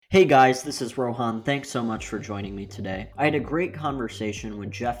Hey guys, this is Rohan. Thanks so much for joining me today. I had a great conversation with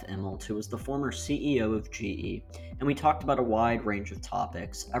Jeff Immelt, who was the former CEO of GE, and we talked about a wide range of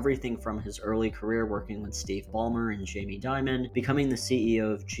topics, everything from his early career working with Steve Ballmer and Jamie Dimon, becoming the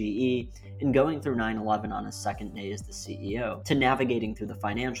CEO of GE, and going through 9/11 on his second day as the CEO, to navigating through the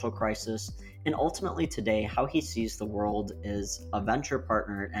financial crisis, and ultimately today how he sees the world as a venture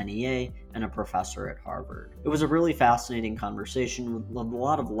partner at NEA and a professor at Harvard. It was a really fascinating conversation with a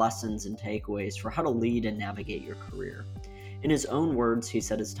lot of lessons and takeaways for how to lead and navigate your career. In his own words, he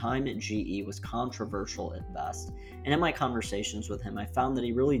said his time at GE was controversial at best, and in my conversations with him, I found that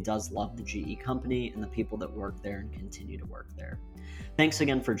he really does love the GE company and the people that work there and continue to work there. Thanks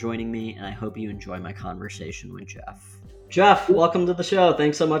again for joining me, and I hope you enjoy my conversation with Jeff. Jeff, welcome to the show.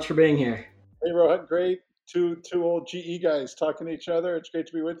 Thanks so much for being here. Hey, Rohan, great. Two old GE guys talking to each other. It's great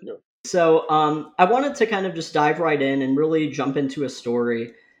to be with you. I wanted to kind of just dive right in and really jump into a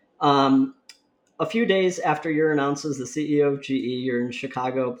story. Um, a few days after you're announced as the CEO of GE, you're in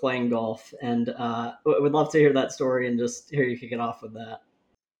Chicago playing golf, and would love to hear that story and just hear you kick it off with that.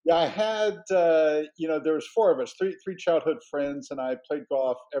 Yeah, I had there was four of us, three childhood friends, and I played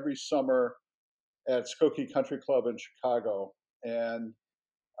golf every summer at Skokie Country Club in Chicago, and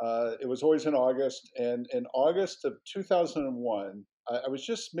it was always in August. And in August of 2001, I was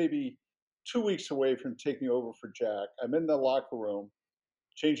just maybe 2 weeks away from taking over for Jack. I'm in the locker room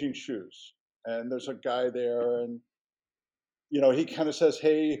changing shoes, and there's a guy there, and he kind of says,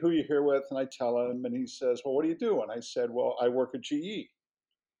 "Hey, who you here with?" And I tell him, and he says, "Well, what do you do?" And I said, "Well, I work at GE."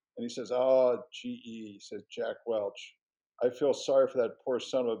 And he says, "Oh, GE." He says, "Jack Welch. I feel sorry for that poor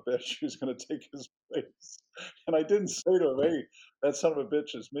son of a bitch who's going to take his place." And I didn't say to him, "Hey, that son of a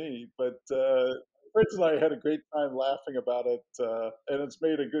bitch is me." But Fritz and I had a great time laughing about it, and it's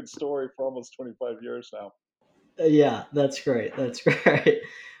made a good story for almost 25 years now. Yeah, that's great. That's great.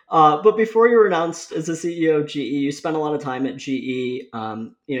 But before you were announced as the CEO of GE, you spent a lot of time at GE.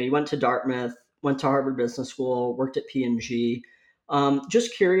 You went to Dartmouth, went to Harvard Business School, worked at P&G.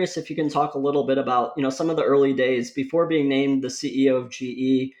 Just curious if you can talk a little bit about some of the early days before being named the CEO of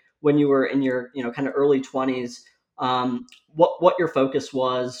GE when you were in your kind of early 20s. What your focus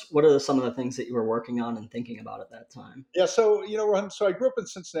was? What are some of the things that you were working on and thinking about at that time? Yeah, so Ron, so I grew up in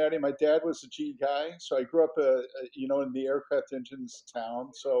Cincinnati. My dad was a GE guy, so I grew up, in the aircraft engines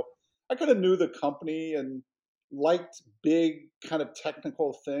town. So I kind of knew the company and liked big kind of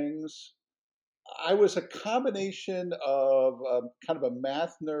technical things. I was a combination of kind of a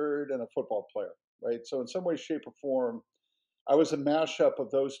math nerd and a football player, right? So in some way, shape, or form, I was a mashup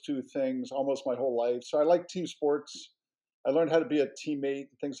of those two things almost my whole life. So I like team sports. I learned how to be a teammate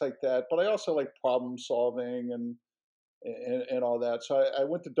and things like that. But I also like problem solving and all that. So I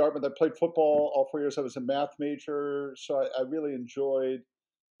went to Dartmouth. I played football all 4 years. I was a math major, so I really enjoyed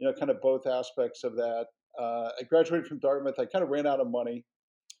kind of both aspects of that. I graduated from Dartmouth. I kind of ran out of money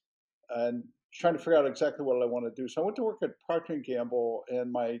and trying to figure out exactly what I want to do. So I went to work at Procter and Gamble,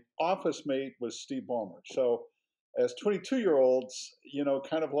 and my office mate was Steve Ballmer. So as 22-year-olds,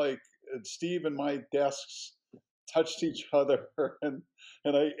 kind of like Steve and my desks touched each other, and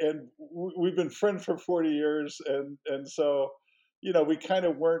we've been friends for 40 years, and so we kind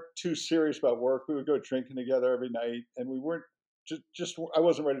of weren't too serious about work. We would go drinking together every night, and we weren't just I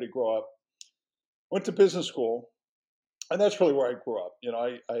wasn't ready to grow up. Went to business school, and that's really where I grew up.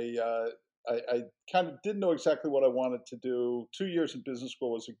 I kind of didn't know exactly what I wanted to do. 2 years in business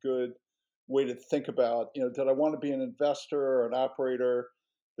school was a good way to think about, did I want to be an investor or an operator?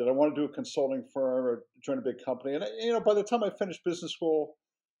 Did I want to do a consulting firm or join a big company? And by the time I finished business school,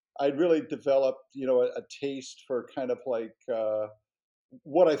 I'd really developed, a taste for kind of like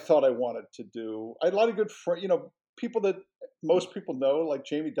what I thought I wanted to do. I had a lot of good friends, people that most people know, like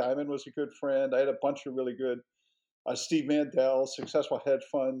Jamie Dimon was a good friend. I had a bunch of really good Steve Mandel, successful hedge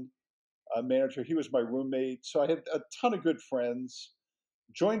fund manager. He was my roommate. So I had a ton of good friends.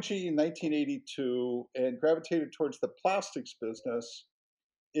 Joined GE in 1982 and gravitated towards the plastics business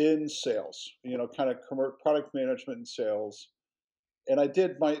in sales, kind of product management and sales. And I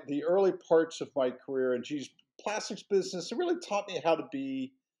did the early parts of my career in GE's plastics business. It really taught me how to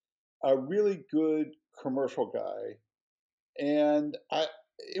be a really good commercial guy. And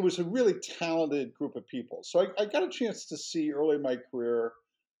it was a really talented group of people. So I got a chance to see early in my career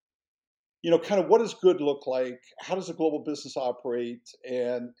kind of what does good look like? How does a global business operate?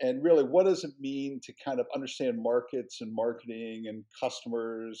 And really, what does it mean to kind of understand markets and marketing and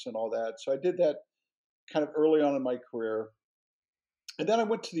customers and all that? So I did that kind of early on in my career. And then I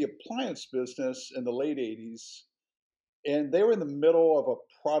went to the appliance business in the late 80s. and they were in the middle of a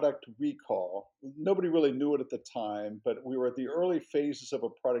product recall. Nobody really knew it at the time, but we were at the early phases of a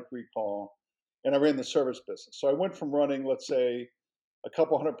product recall, and I ran the service business. So I went from running, let's say, a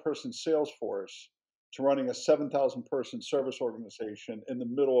couple hundred person sales force to running a 7,000 person service organization in the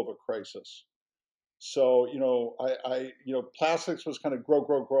middle of a crisis. So, plastics was kind of grow,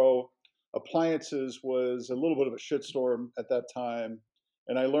 grow, grow. Appliances was a little bit of a shitstorm at that time.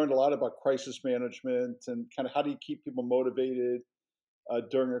 And I learned a lot about crisis management and kind of how do you keep people motivated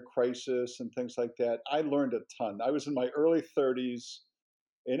during a crisis and things like that. I learned a ton. I was in my early 30s,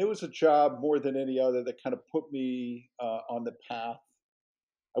 and it was a job more than any other that kind of put me on the path.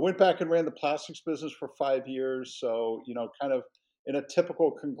 I went back and ran the plastics business for 5 years. So, kind of in a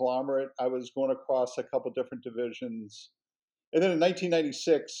typical conglomerate, I was going across a couple different divisions. And then in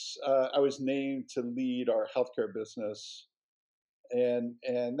 1996, I was named to lead our healthcare business, and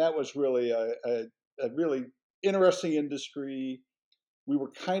that was really a really interesting industry. We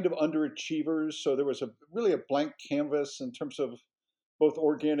were kind of underachievers, so there was a really a blank canvas in terms of both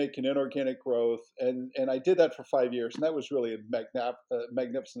organic and inorganic growth, and I did that for 5 years, and that was really a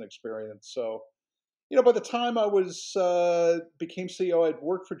magnificent experience. So, by the time I was became CEO, I'd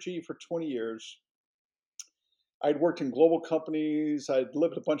worked for GE for 20 years. I'd worked in global companies. I'd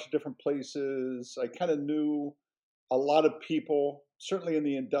lived a bunch of different places. I kind of knew a lot of people, certainly in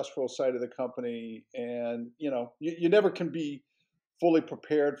the industrial side of the company. And, you never can be fully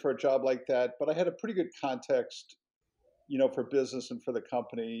prepared for a job like that. But I had a pretty good context, for business and for the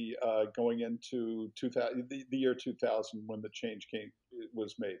company going into 2000, the year 2000 when the change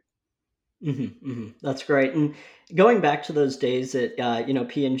was made. That's great. And going back to those days at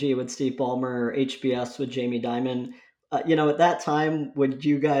P&G with Steve Ballmer, HBS with Jamie Dimon, at that time, would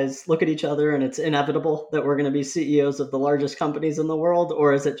you guys look at each other and it's inevitable that we're going to be CEOs of the largest companies in the world,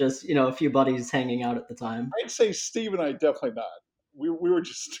 or is it just a few buddies hanging out at the time? I'd say Steve and I definitely not. We were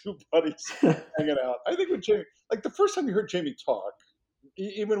just two buddies hanging out. I think with Jamie, like the first time you heard Jamie talk,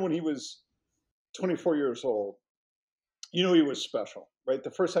 even when he was 24 years old, he was special, right?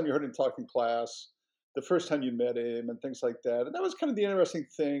 The first time you heard him talk in class, the first time you met him, and things like that. And that was kind of the interesting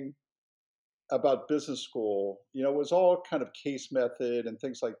thing about business school. It was all kind of case method and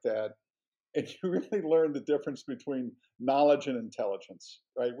things like that. And you really learn the difference between knowledge and intelligence,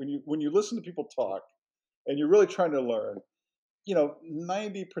 right? When you listen to people talk and you're really trying to learn,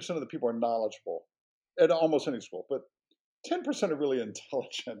 90% of the people are knowledgeable at almost any school, but 10% are really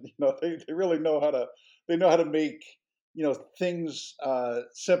intelligent. They really know how to make, things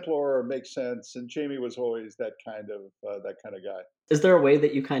simpler or make sense. And Jamie was always that kind of guy. Is there a way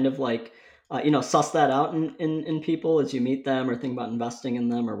that you kind of like, suss that out in people as you meet them or think about investing in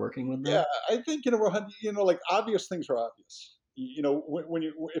them or working with Yeah, them? I think, Rohan, like obvious things are obvious.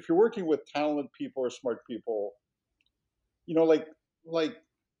 If you're working with talented people or smart people, like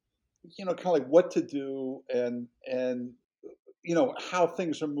kind of like what to do and how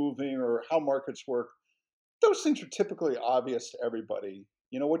things are moving or how markets work. Those things are typically obvious to everybody.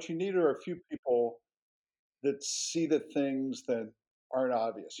 What you need are a few people that see the things that aren't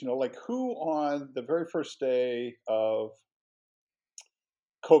obvious. Like who on the very first day of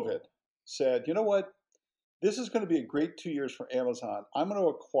COVID said, you know what, this is going to be a great 2 years for Amazon. I'm going to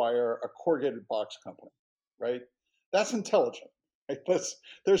acquire a corrugated box company, right? That's intelligent. Right?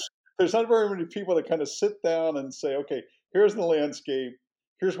 There's there's not very many people that kind of sit down and say, okay, here's the landscape,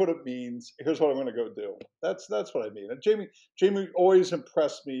 here's what it means, here's what I'm going to go do. That's what I mean. And Jamie always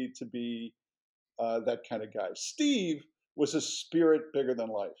impressed me to be that kind of guy. Steve was a spirit bigger than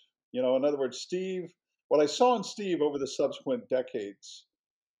life. In other words, Steve. What I saw in Steve over the subsequent decades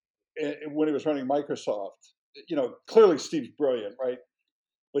when he was running Microsoft, clearly Steve's brilliant, right?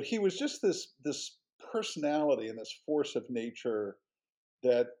 But he was just this personality and this force of nature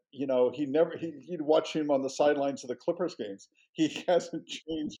that you'd watch him on the sidelines of the Clippers games. He hasn't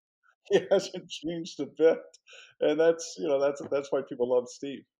changed. He hasn't changed a bit, and that's why people love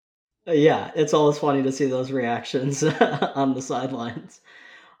Steve. Yeah, it's always funny to see those reactions on the sidelines.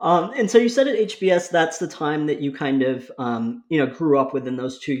 And so you said at HBS, that's the time that you kind of, grew up within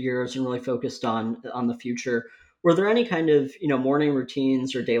those 2 years and really focused on the future. Were there any kind of, morning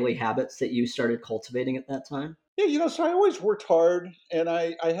routines or daily habits that you started cultivating at that time? Yeah, so I always worked hard, and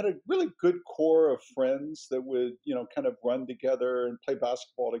I had a really good core of friends that would kind of run together and play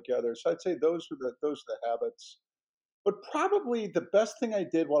basketball together. So I'd say those are the habits. But probably the best thing I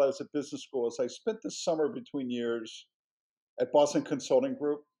did while I was at business school is I spent the summer between years at Boston Consulting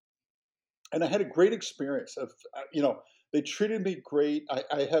Group, and I had a great experience. They treated me great.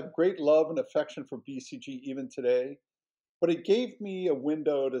 I have great love and affection for BCG even today, but it gave me a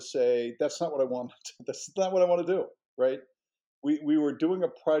window to say that's not what I want. That's not what I want to do. right? We were doing a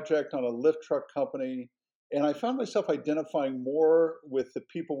project on a lift truck company, and I found myself identifying more with the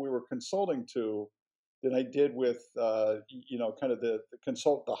people we were consulting to than I did with, kind of the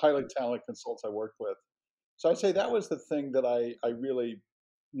highly talented consultants I worked with. So I'd say that was the thing that I really,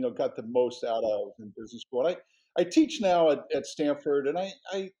 got the most out of in business school. And I teach now at Stanford, and I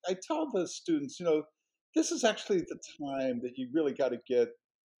tell the students, this is actually the time that you really got to get,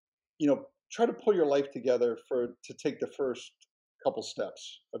 try to pull your life together to take the first couple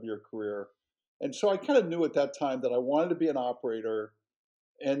steps of your career. And so I kind of knew at that time that I wanted to be an operator,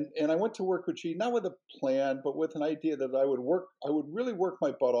 and I went to work with G not with a plan, but with an idea that I would really work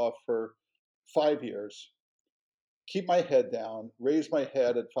my butt off for 5 years, keep my head down, raise my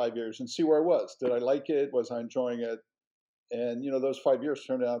head at 5 years, and see where I was. Did I like it? Was I enjoying it? And those 5 years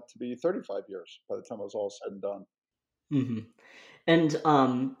turned out to be 35 years by the time it was all said and done. Hmm.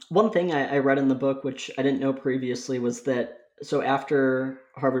 And one thing I read in the book, which I didn't know previously, was that so after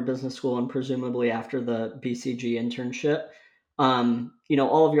Harvard Business School and presumably after the BCG internship,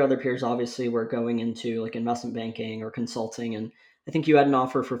 all of your other peers obviously were going into like investment banking or consulting, and I think you had an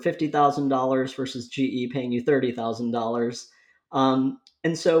offer for $50,000 versus GE paying you $30,000.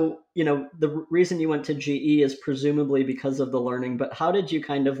 And so, the reason you went to GE is presumably because of the learning, but how did you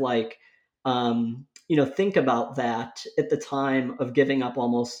kind of like think about that at the time of giving up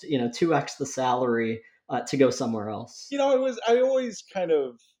almost 2x the salary to go somewhere else? I always kind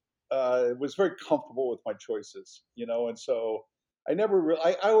of was very comfortable with my choices, and so I never really,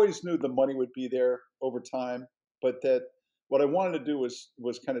 I always knew the money would be there over time, but that what I wanted to do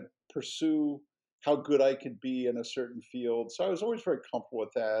was kind of pursue how good I could be in a certain field. So I was always very comfortable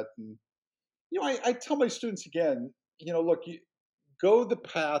with that. And, I tell my students again, look, you go the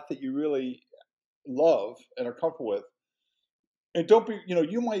path that you really love and are comfortable with. And don't be,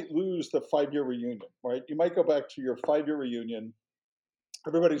 you might lose the 5 year reunion, right? You might go back to your 5 year reunion.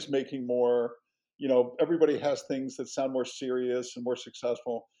 Everybody's making more. Everybody has things that sound more serious and more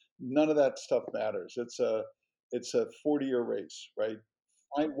successful. None of that stuff matters. It's a 40 year race, right?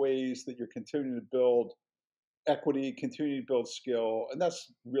 Find ways that you're continuing to build equity, continue to build skill, and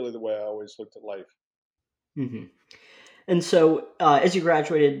that's really the way I always looked at life. Hmm. And so, as you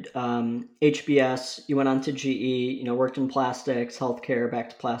graduated HBS, you went on to GE. Worked in plastics, healthcare, back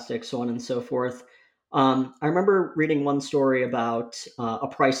to plastics, so on and so forth. I remember reading one story about a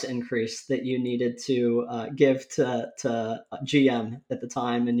price increase that you needed to give to GM at the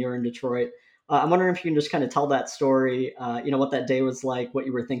time, and you're in Detroit. I'm wondering if you can just kind of tell that story. What that day was like, what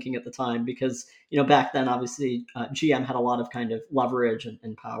you were thinking at the time, because back then, obviously, GM had a lot of kind of leverage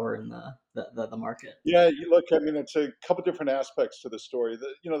and power in the market. Yeah, you look. I mean, it's a couple different aspects to the story.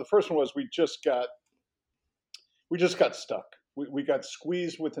 The first one was we just got stuck. We got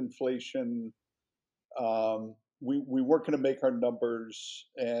squeezed with inflation. We weren't going to make our numbers,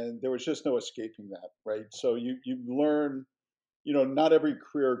 and there was just no escaping that, right? So you learn, not every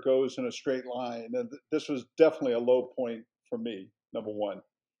career goes in a straight line, and this was definitely a low point for me. Number one.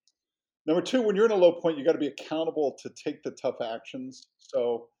 Number two, when you're in a low point, you got to be accountable to take the tough actions.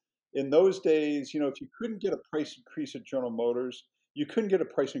 So in those days, if you couldn't get a price increase at General Motors, you couldn't get a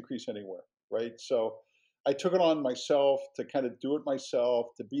price increase anywhere, right? So I took it on myself to kind of do it myself,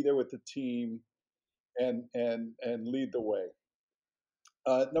 to be there with the team and lead the way.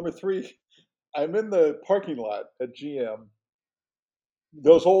 Number three, I'm in the parking lot at GM.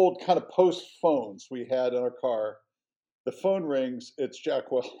 Those old kind of post phones we had in our car. The phone rings. It's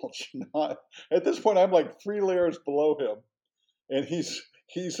Jack Welch. At this point, I'm like 3 layers below him, and he's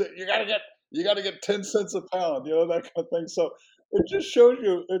you got to get 10 cents a pound, that kind of thing. So it just shows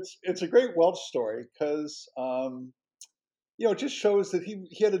you it's a great Welch story because it just shows that he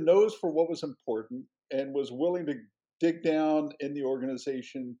had a nose for what was important and was willing to dig down in the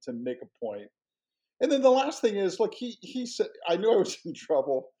organization to make a point. And then the last thing is, look, he said I knew I was in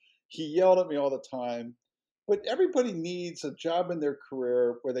trouble. He yelled at me all the time, but everybody needs a job in their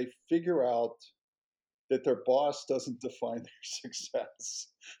career where they figure out that their boss doesn't define their success.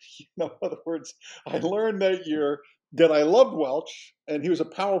 In other words, I learned that year that I loved Welch and he was a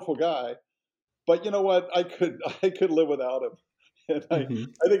powerful guy, but you know what? I could live without him. And Hmm.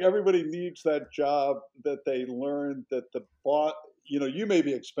 I think everybody needs that job that they learn that the boss, you may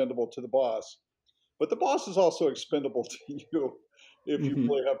be expendable to the boss, but the boss is also expendable to you if you Hmm.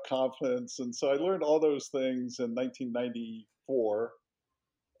 really have confidence. And so I learned all those things in 1994,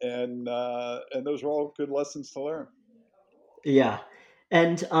 and those were all good lessons to learn. Yeah.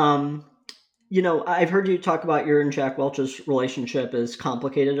 And, I've heard you talk about your and Jack Welch's relationship is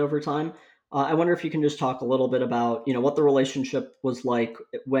complicated over time. I wonder if you can just talk a little bit about, what the relationship was like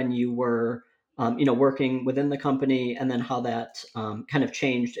when you were working within the company, and then how that kind of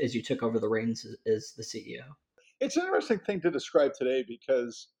changed as you took over the reins as the CEO. It's an interesting thing to describe today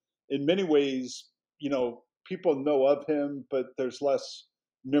because, in many ways, people know of him, but there's less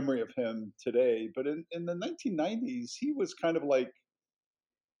memory of him today. But in the 1990s, he was kind of like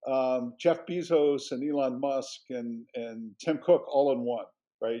Jeff Bezos and Elon Musk and Tim Cook all in one,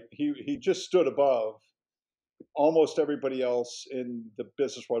 right? He just stood above almost everybody else in the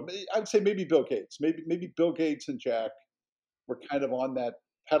business world. I'd say maybe Bill Gates, maybe Bill Gates and Jack were kind of on that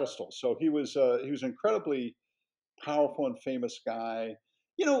pedestal. So he was incredibly powerful and famous guy.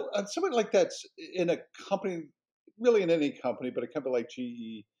 Somebody like that's in a company, really in any company, but a company like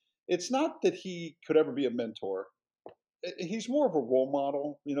GE. It's not that he could ever be a mentor. He's more of a role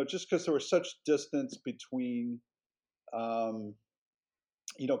model. Just because there was such distance between, um,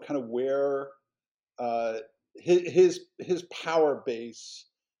 kind of where uh, his power base,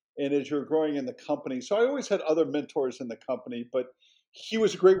 and as you're growing in the company. So I always had other mentors in the company, but he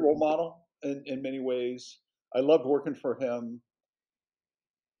was a great role model in many ways. I loved working for him.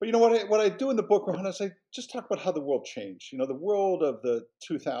 But what I do in the book, Rohan, is I just talk about how the world changed. The world of the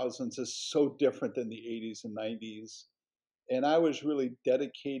 2000s is so different than the 80s and 90s. And I was really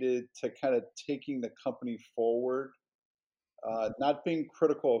dedicated to kind of taking the company forward, not being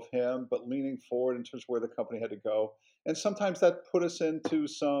critical of him, but leaning forward in terms of where the company had to go. And sometimes that put us into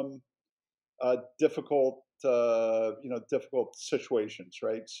some difficult situations,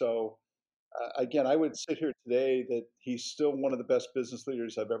 right? So again, I would sit here today that he's still one of the best business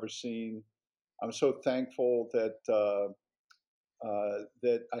leaders I've ever seen. I'm so thankful that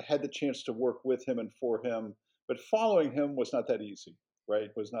I had the chance to work with him and for him. But following him was not that easy, right?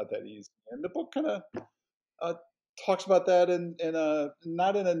 Was not that easy. And the book kind of uh, talks about that in a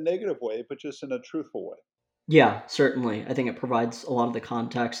not in a negative way, but just in a truthful way. Yeah, certainly. I think it provides a lot of the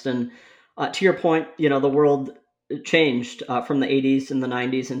context. And to your point, the world changed from the 80s and the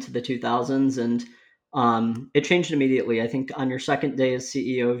 90s into the 2000s, and it changed immediately. I think on your second day as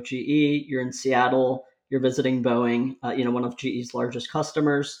CEO of GE, you're in Seattle, you're visiting Boeing, one of GE's largest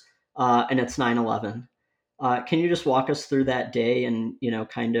customers, and it's 9/11. Can you just walk us through that day and,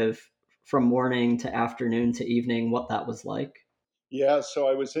 kind of from morning to afternoon to evening, what that was like? Yeah, so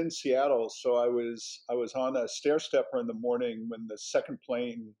I was in Seattle. So I was on a stair stepper in the morning when the second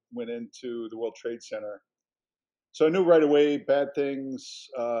plane went into the World Trade Center. So I knew right away bad things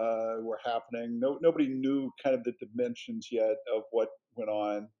were happening. Nobody knew kind of the dimensions yet of what went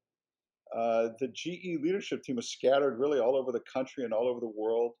on. The GE leadership team was scattered really all over the country and all over the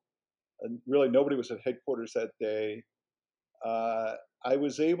world, and really nobody was at headquarters that day. Uh, I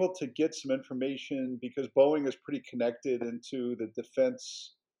was able to get some information because Boeing is pretty connected into the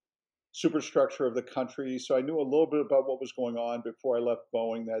defense superstructure of the country. So I knew a little bit about what was going on before I left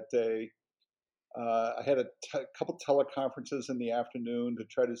Boeing that day. I had a couple teleconferences in the afternoon to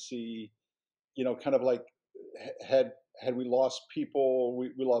try to see, kind of like had we lost people,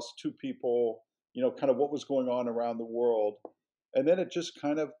 we lost two people, kind of what was going on around the world. And then it just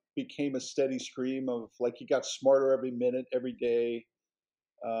kind of became a steady stream of like you got smarter every minute, every day.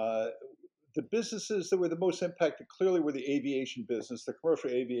 Uh, the businesses that were the most impacted clearly were the aviation business. The commercial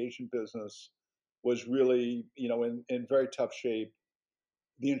aviation business was really, in very tough shape.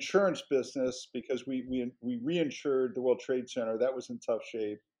 The insurance business, because we reinsured the World Trade Center, that was in tough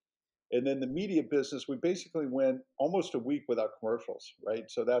shape. And then the media business, we basically went almost a week without commercials, right?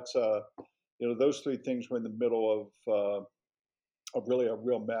 So that's those three things were in the middle of really a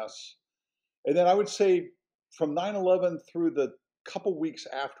real mess. And then I would say from 9/11 through the couple weeks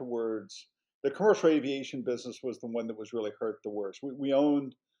afterwards, the commercial aviation business was the one that was really hurt the worst. We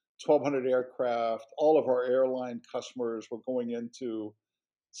owned 1,200 aircraft. All of our airline customers were going into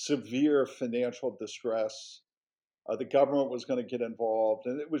severe financial distress. The government was going to get involved,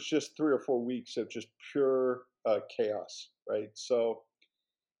 and it was just 3 or 4 weeks of just pure chaos, right? So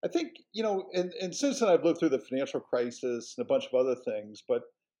I think and since then I've lived through the financial crisis and a bunch of other things, but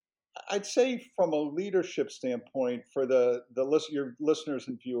I'd say from a leadership standpoint, for your listeners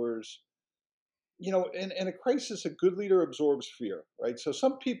and viewers, in a crisis, a good leader absorbs fear, right? So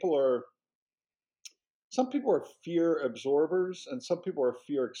some people are fear absorbers, and some people are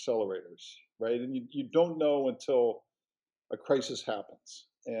fear accelerators, right? And you don't know until a crisis happens,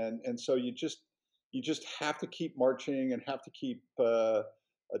 and so you just have to keep marching and have to keep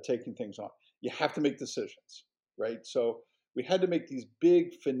taking things on. You have to make decisions, right? So we had to make these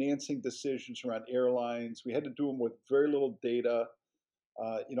big financing decisions around airlines. We had to do them with very little data.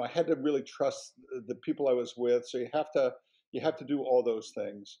 I had to really trust the people I was with. So you have to do all those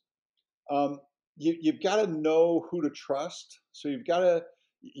things. Um, you've got to know who to trust. So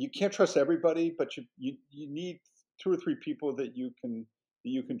you can't trust everybody, but you need two or three people that you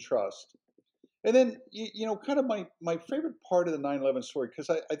can trust. And then kind of my favorite part of the 9/11 story, because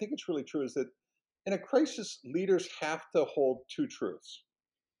I think it's really true, is that in a crisis, leaders have to hold two truths: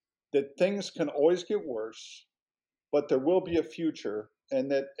 that things can always get worse, but there will be a future,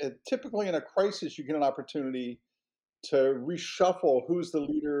 and that typically in a crisis you get an opportunity to reshuffle who's the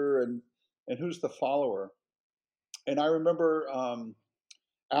leader and who's the follower. And I remember Alan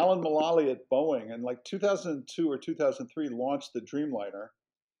Mulally at Boeing in like 2002 or 2003 launched the Dreamliner,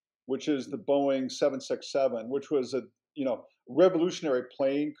 which is the Boeing 767, which was a revolutionary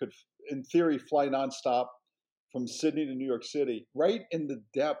plane, could in theory fly nonstop from Sydney to New York City, right in the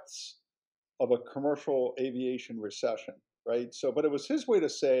depths of a commercial aviation recession, right? So, but it was his way to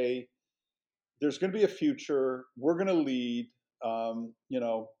say, there's going to be a future. We're going to lead.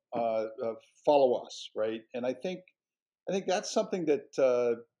 Follow us, right? And I think that's something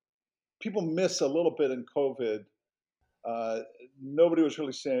that people miss a little bit in COVID. Uh, Nobody was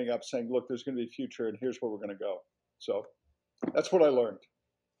really standing up saying, "Look, there's going to be a future, and here's where we're going to go." So that's what I learned.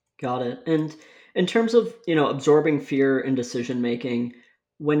 Got it. And in terms of, absorbing fear and decision making,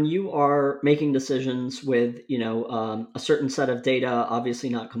 when you are making decisions with, a certain set of data, obviously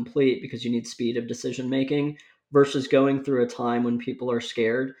not complete because you need speed of decision making, versus going through a time when people are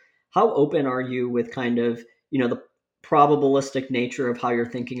scared, how open are you with kind of, the probabilistic nature of how you're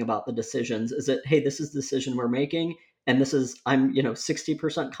thinking about the decisions? Is it, hey, this is the decision we're making, and this is, I'm,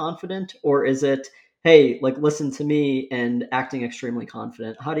 60% confident, or is it, hey, like listen to me and acting extremely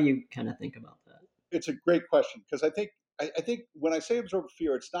confident? How do you kind of think about that? It's a great question, because I think when I say absorb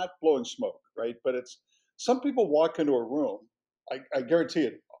fear, it's not blowing smoke, right? But it's some people walk into a room. I guarantee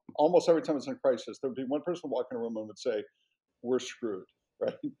it. Almost every time it's in a crisis, there would be one person walk in a room and would say, "We're screwed,"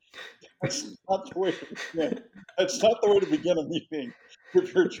 right? That's not the way to begin. That's not the way to begin a meeting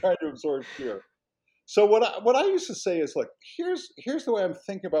if you're trying to absorb fear. So what I used to say is, look, here's the way I'm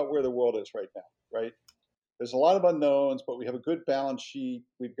thinking about where the world is right now, right? There's a lot of unknowns, but we have a good balance sheet.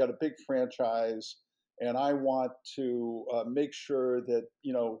 We've got a big franchise, and I want to make sure that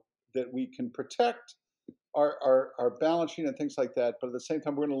that we can protect our balance sheet and things like that. But at the same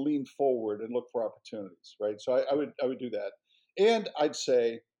time, we're going to lean forward and look for opportunities, right? So I would do that, and I'd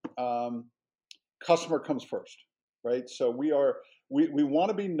say um, customer comes first, right? So we want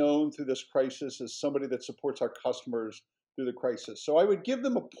to be known through this crisis as somebody that supports our customers through the crisis. So I would give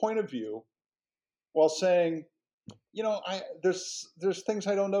them a point of view while saying, there's things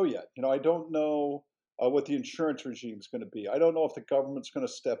I don't know yet. I don't know what the insurance regime is going to be. I don't know if the government's going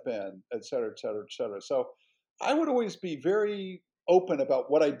to step in, et cetera, et cetera, et cetera. So I would always be very open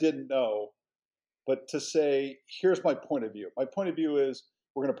about what I didn't know, but to say, here's my point of view. My point of view is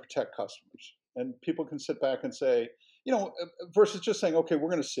we're going to protect customers, and people can sit back and say, versus just saying, okay, we're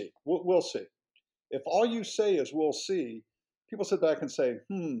going to see, we'll see. If all you say is we'll see, people sit back and say,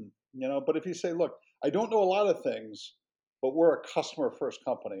 but if you say, look, I don't know a lot of things, but we're a customer first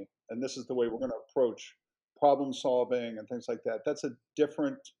company, and this is the way we're going to approach problem solving and things like that. That's a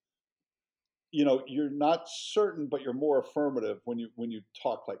different, you're not certain, but you're more affirmative when you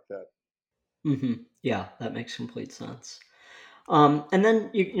talk like that. Yeah, that makes complete sense. And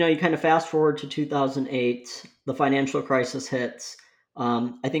then you kind of fast forward to 2008, the financial crisis hits.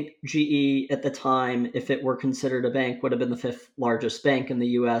 I think GE at the time, if it were considered a bank, would have been the fifth largest bank in the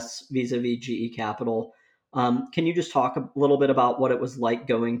U.S. vis-a-vis GE Capital. Can you just talk a little bit about what it was like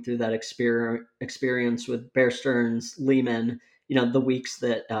going through that experience with Bear Stearns, Lehman? The weeks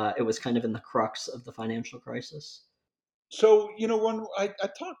that it was kind of in the crux of the financial crisis. So, when I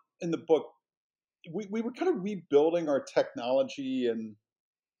talk in the book, we were kind of rebuilding our technology and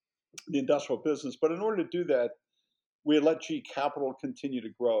the industrial business, but in order to do that, we had let G Capital continue to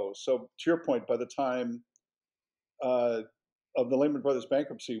grow. So to your point, by the time uh, of the Lehman Brothers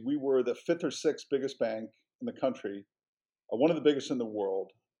bankruptcy, we were the fifth or sixth biggest bank in the country, one of the biggest in the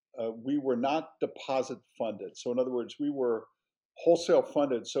world. We were not deposit funded. So in other words, we were wholesale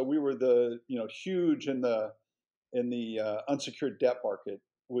funded. So we were the huge in the unsecured debt market,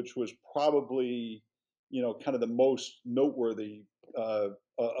 which was probably kind of the most noteworthy of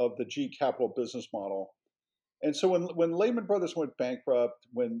the G Capital business model. And so when Lehman Brothers went bankrupt,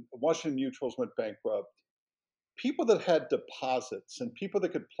 when Washington Mutuals went bankrupt, people that had deposits and people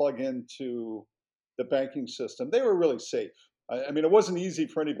that could plug into the banking system, they were really safe. I mean, it wasn't easy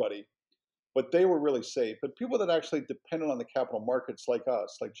for anybody, but they were really safe. But people that actually depended on the capital markets, like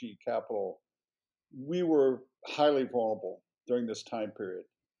us, like GE Capital, we were highly vulnerable during this time period.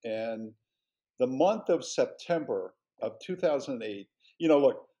 And the month of September of 2008,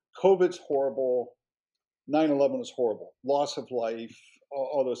 look, COVID's horrible. 9/11 was horrible. Loss of life.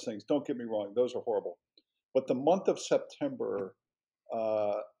 all those things. Don't get me wrong; those are horrible. But the month of September,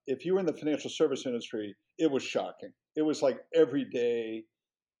 if you were in the financial service industry, it was shocking. It was like every day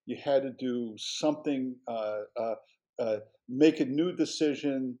you had to do something, uh, make a new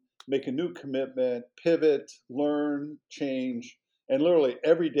decision, make a new commitment, pivot, learn, change. And literally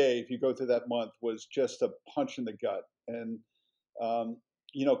every day, if you go through that month, was just a punch in the gut. And, um,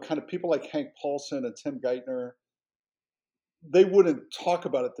 kind of people like Hank Paulson and Tim Geithner, they wouldn't talk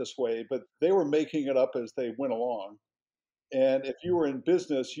about it this way, but they were making it up as they went along. And if you were in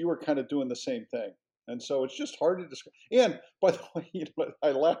business, you were kind of doing the same thing. And so it's just hard to describe. And by the way,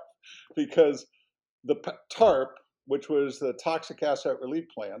 I laugh because the TARP, which was the Toxic Asset Relief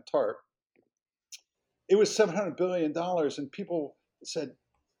Plan, TARP, it was $700 billion, and people said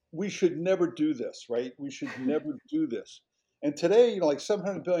we should never do this, right? We should never do this. And today, like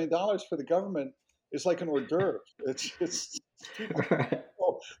 $700 billion for the government is like an hors d'oeuvre. It's people. Right.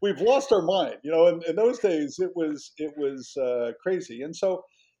 Oh, we've lost our mind. In those days, it was crazy. And so,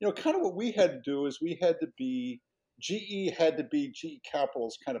 kind of what we had to do is we had to be GE had to be GE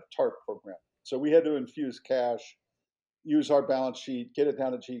Capital's kind of TARP program. So we had to infuse cash, use our balance sheet, get it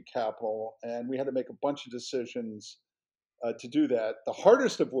down to GE Capital, and we had to make a bunch of decisions to do that. The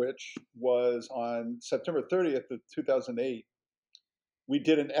hardest of which was on September 30th of 2008. We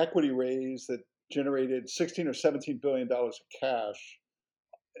did an equity raise that generated 16 or 17 billion dollars of cash,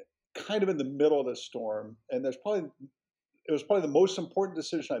 kind of in the middle of the storm. And it was probably the most important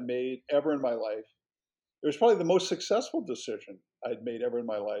decision I made ever in my life. It was probably the most successful decision I'd made ever in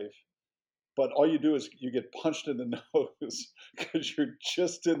my life. But all you do is you get punched in the nose because you're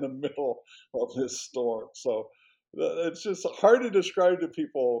just in the middle of this storm. So it's just hard to describe to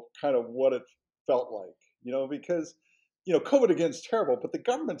people kind of what it felt like, because COVID again is terrible, but the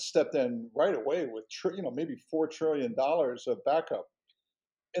government stepped in right away with maybe $4 trillion of backup.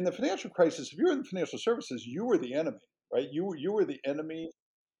 In the financial crisis, if you were in the financial services, you were the enemy, right? You were the enemy,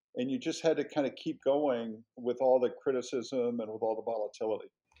 and you just had to kind of keep going with all the criticism and with all the volatility.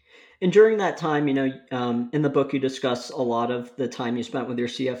 And during that time, in the book, you discuss a lot of the time you spent with your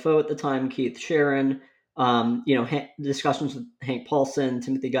CFO at the time, Keith Sharon, discussions with Hank Paulson,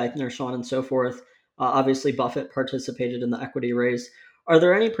 Timothy Geithner, so on and so forth. Obviously, Buffett participated in the equity raise. Are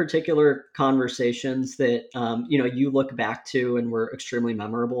there any particular conversations that, you look back to and were extremely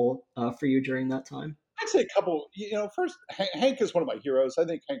memorable for you during that time? I'd say a couple. First, Hank is one of my heroes. I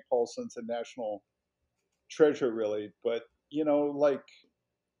think Hank Paulson's a national treasure, really. But like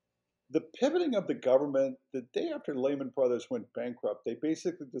the pivoting of the government, the day after Lehman Brothers went bankrupt, they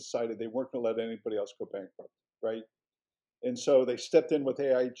basically decided they weren't going to let anybody else go bankrupt, right? And so they stepped in with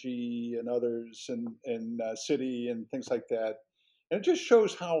AIG and others, and Citi and things like that. And it just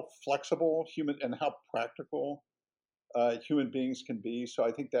shows how flexible human and how practical human beings can be. So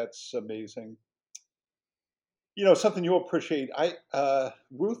I think that's amazing. Something you'll appreciate.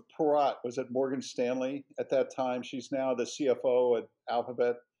 Ruth Porat was at Morgan Stanley at that time. She's now the CFO at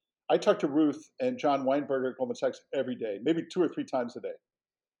Alphabet. I talk to Ruth and John Weinberger at Goldman Sachs every day, maybe 2 or 3 times a day.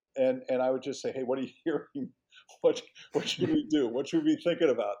 And I would just say, hey, what are you hearing? What should we do? What should we be thinking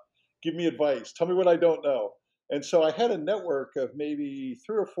about? Give me advice. Tell me what I don't know. And so I had a network of maybe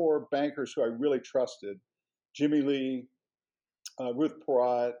 3 or 4 bankers who I really trusted: Jimmy Lee, Ruth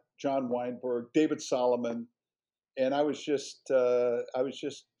Porat, John Weinberg, David Solomon. And I was just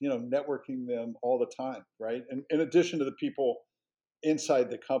networking them all the time, right? And in addition to the people inside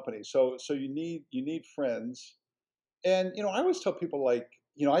the company. So you need friends. And I always tell people, like,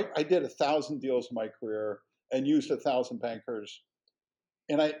 I did 1,000 deals in my career and used 1,000 bankers,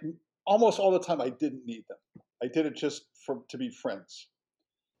 and I almost all the time I didn't need them. I did it just to be friends.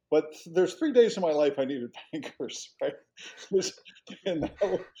 But there's 3 days in my life I needed bankers, right? And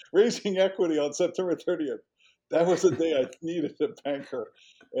raising equity on September 30th, that was the day I needed a banker.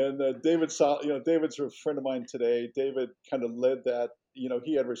 And David's a friend of mine today. David kind of led that.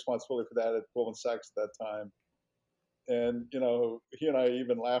 He had responsibility for that at Goldman Sachs at that time. And he and I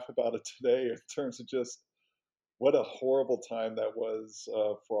even laugh about it today in terms of just what a horrible time that was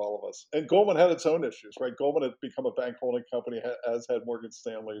for all of us. And Goldman had its own issues, right? Goldman had become a bank holding company, as had Morgan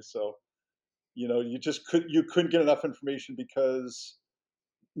Stanley. So you couldn't get enough information because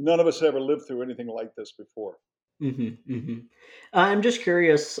none of us had ever lived through anything like this before. I'm just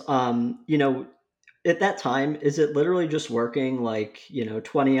curious, at that time, is it literally just working like,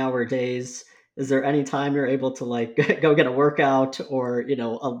 20-hour days? Is there any time you're able to like go get a workout or,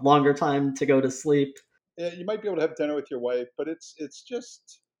 a longer time to go to sleep? Yeah, you might be able to have dinner with your wife, but it's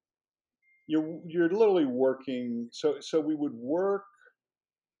just you're literally working. So we would work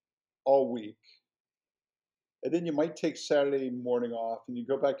all week, and then you might take Saturday morning off, and you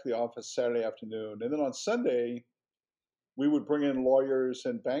go back to the office Saturday afternoon, and then on Sunday we would bring in lawyers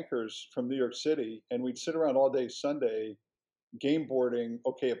and bankers from New York City, and we'd sit around all day Sunday game boarding.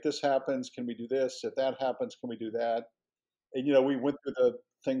 Okay, if this happens, can we do this? If that happens, can we do that? And we went through the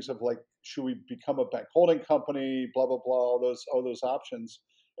things of like, should we become a bank holding company? Blah blah blah. All those options,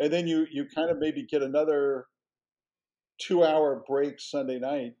 and then you kind of maybe get another 2-hour break Sunday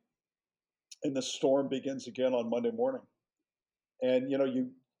night, and the storm begins again on Monday morning. And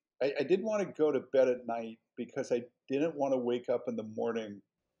I didn't want to go to bed at night because I didn't want to wake up in the morning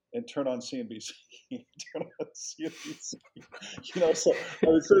and turn on CNBC. Turn on CNBC. So I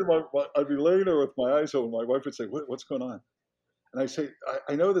would say I'd be laying there with my eyes open. My wife would say, "What's going on?" And I say,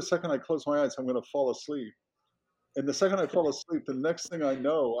 I know the second I close my eyes, I'm going to fall asleep. And the second I fall asleep, the next thing I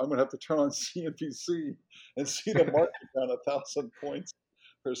know, I'm going to have to turn on CNBC and see the market down 1,000 points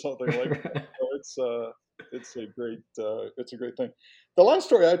or something like that. So it's a great thing. The last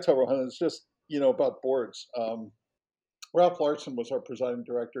story I tell, Rohan, is just about boards. Ralph Larson was our presiding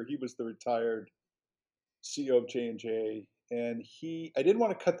director. He was the retired CEO of J&J, and I didn't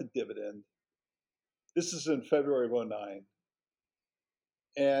want to cut the dividend. This is in February of '09.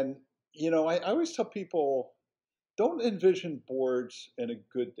 And, I always tell people, don't envision boards in a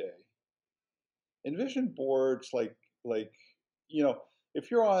good day. Envision boards like, you know,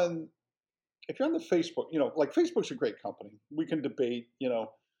 if you're on the Facebook, like Facebook's a great company. We can debate,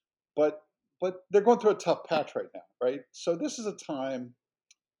 but they're going through a tough patch right now, right? So this is a time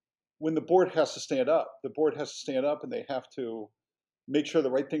when the board has to stand up. The board has to stand up, and they have to make sure the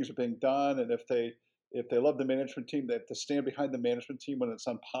right things are being done. And if they love the management team, they have to stand behind the management team when it's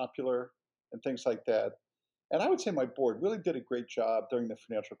unpopular and things like that. And I would say my board really did a great job during the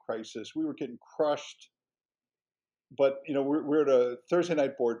financial crisis. We were getting crushed, but we're at a Thursday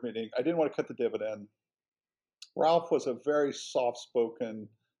night board meeting. I didn't want to cut the dividend. Ralph was a very soft-spoken,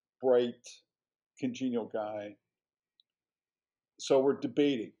 bright, congenial guy. So we're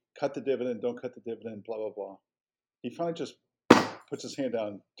debating, cut the dividend, don't cut the dividend, blah, blah, blah. He finally just puts his hand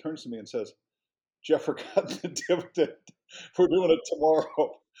down, turns to me and says, "Jeff, we're cutting the dividend. We're doing it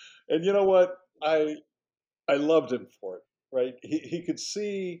tomorrow." And you know what? I loved him for it, right? He could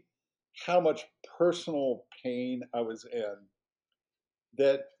see how much personal pain I was in,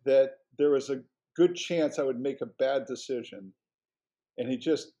 that there was a good chance I would make a bad decision. And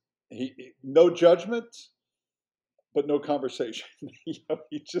he no judgment, but no conversation. He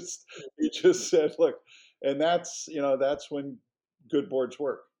just said, "Look," and that's when good boards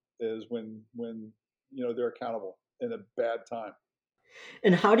work, is when they're accountable in a bad time.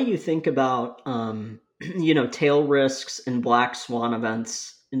 And how do you think about, tail risks and black swan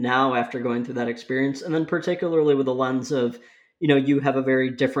events now after going through that experience? And then particularly with the lens of, you have a very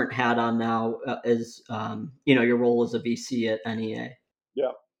different hat on now as, your role as a VC at NEA.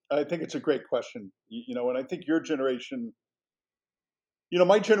 Yeah, I think it's a great question. And I think your generation,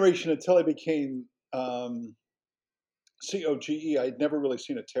 my generation, until I became CEO of GE, I'd never really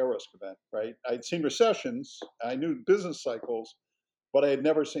seen a tail risk event, right? I'd seen recessions, I knew business cycles, but I had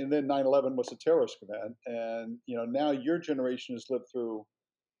never seen. Then 9/11 was a tail risk event, and now your generation has lived through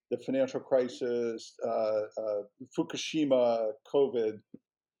the financial crisis, Fukushima, COVID,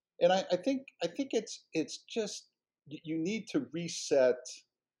 and I think it's just you need to reset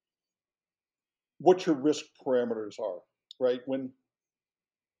what your risk parameters are, right? When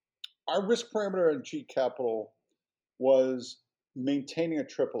our risk parameter in G Capital was maintaining a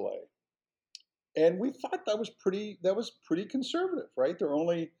AAA, and we thought that was pretty conservative, right? There are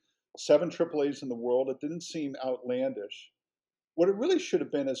only 7 AAAs in the world. It didn't seem outlandish. What it really should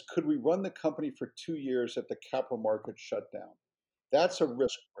have been is, could we run the company for 2 years if the capital markets shut down? That's a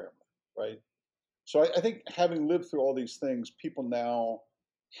risk parameter, right? So I think, having lived through all these things, people now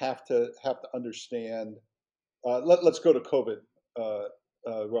have to understand. Let's go to COVID,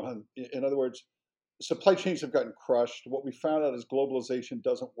 Rohan. In other words, supply chains have gotten crushed. What we found out is globalization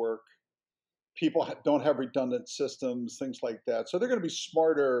doesn't work. People don't have redundant systems, things like that. So they're going to be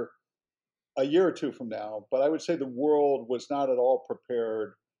smarter a year or two from now. But I would say the world was not at all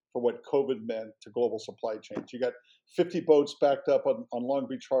prepared for what COVID meant to global supply chains. You got 50 boats backed up on Long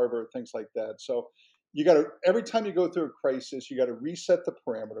Beach Harbor, things like that. So every time you go through a crisis, you got to reset the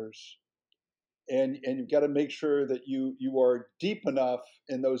parameters, and you've got to make sure that you are deep enough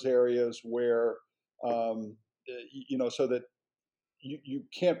in those areas where, so that you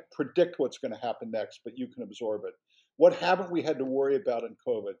can't predict what's going to happen next, but you can absorb it. What haven't we had to worry about in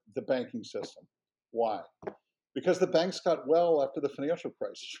COVID? The banking system. Why? Because the banks got well after the financial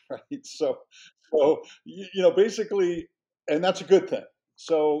crisis, right? So basically, and that's a good thing.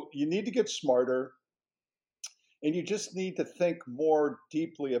 So you need to get smarter. and you just need to think more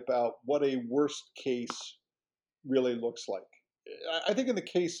deeply about what a worst case really looks like. I think in the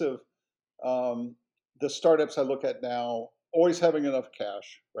case of um, the startups I look at now, always having enough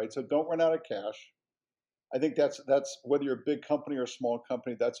cash, right? So don't run out of cash. I think that's whether you're a big company or a small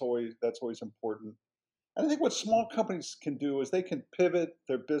company, that's always important. And I think what small companies can do is they can pivot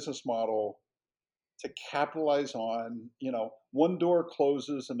their business model to capitalize on, one door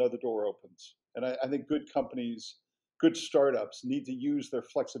closes, another door opens. And I think good companies, good startups need to use their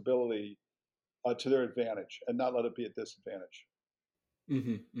flexibility to their advantage and not let it be a disadvantage.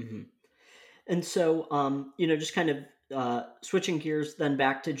 Hmm. Hmm. And so, just kind of switching gears then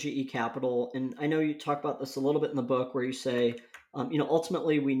back to GE Capital. And I know you talk about this a little bit in the book where you say,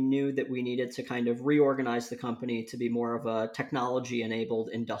 ultimately we knew that we needed to kind of reorganize the company to be more of a technology enabled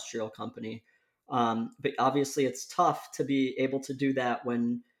industrial company. But obviously it's tough to be able to do that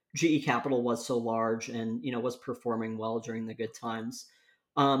when GE Capital was so large and, was performing well during the good times.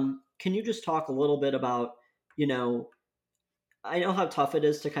 Can you just talk a little bit about, you know, I know how tough it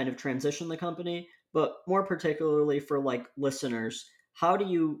is to kind of transition the company, but more particularly for like listeners, how do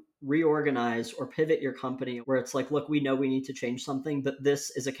you reorganize or pivot your company where it's like, look, we know we need to change something, but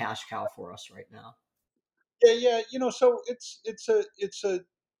this is a cash cow for us right now? Yeah, yeah. So it's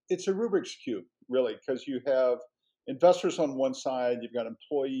a Rubik's cube, really, because you have investors on one side, you've got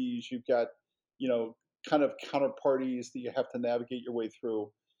employees, you've got you know kind of counterparties that you have to navigate your way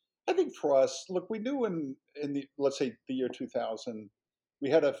through. I think for us, look, we knew in the let's say the year 2000, we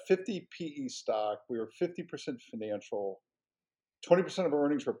had a 50 PE stock. We were 50% financial. 20% of our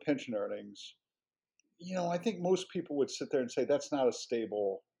earnings were pension earnings. I think most people would sit there and say that's not a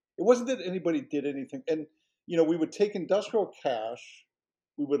stable. It wasn't that anybody did anything. And, we would take industrial cash,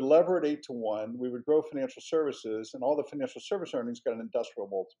 we would lever it 8 to 1, we would grow financial services, and all the financial service earnings got an industrial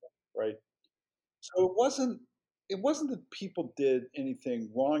multiple, right? So it wasn't that people did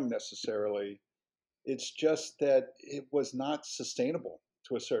anything wrong necessarily. It's just that it was not sustainable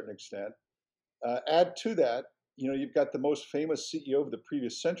to a certain extent. Add to that, you've got the most famous CEO of the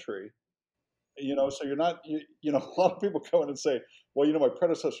previous century, so you're not a lot of people come in and say, well, my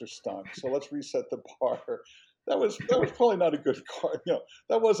predecessor stunk, so let's reset the bar. That was probably not a good card.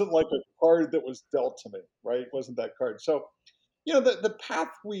 That wasn't like a card that was dealt to me, right? It wasn't that card. So the path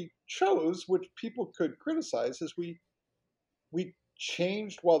we chose, which people could criticize, is we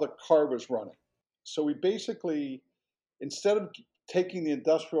changed while the car was running. So we basically, instead of taking the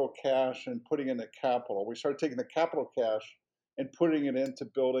industrial cash and putting it into capital, we started taking the capital cash and putting it into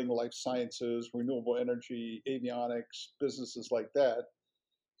building life sciences, renewable energy, avionics, businesses like that.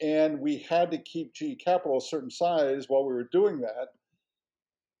 And we had to keep GE Capital a certain size while we were doing that.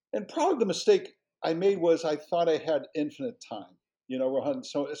 And probably the mistake I made was I thought I had infinite time. Rohan.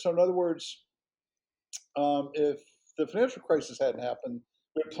 So in other words, if the financial crisis hadn't happened,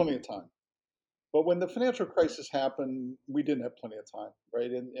 we had plenty of time. But when the financial crisis happened, we didn't have plenty of time, right?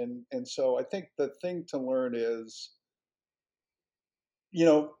 And so I think the thing to learn is, you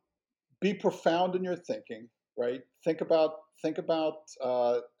know, be profound in your thinking, right? Think about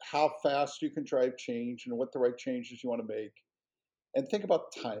how fast you can drive change and what the right changes you want to make, and think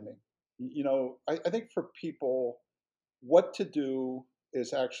about timing. I think for people, what to do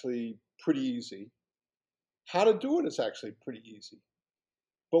is actually pretty easy. How to do it is actually pretty easy,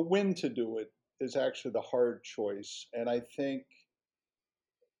 but when to do it is actually the hard choice. And I think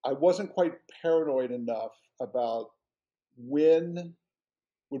I wasn't quite paranoid enough about when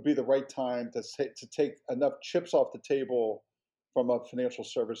would be the right time to take enough chips off the table from a financial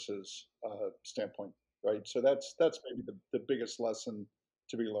services standpoint, right? So that's maybe the biggest lesson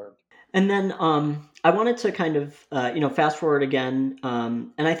to be learned. And then I wanted to kind of fast forward again,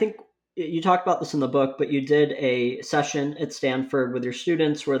 and I think you talked about this in the book, but you did a session at Stanford with your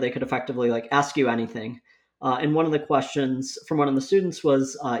students where they could effectively like ask you anything. And one of the questions from one of the students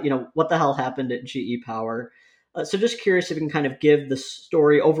was, what the hell happened at GE Power? So just curious if you can kind of give the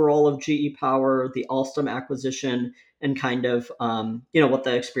story overall of GE Power, the Alstom acquisition, and kind of what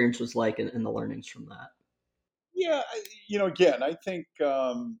the experience was like and the learnings from that. Yeah, again, I think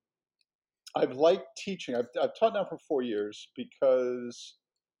I've liked teaching. I've taught now for 4 years because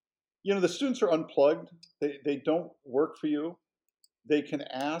the students are unplugged. They don't work for you. They can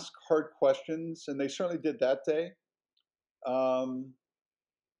ask hard questions, and they certainly did that day. Um,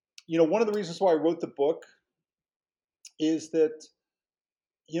 one of the reasons why I wrote the book is that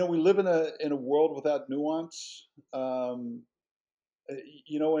we live in a world without nuance. Um,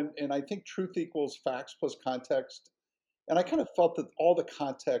 and I think truth equals facts plus context. And I kind of felt that all the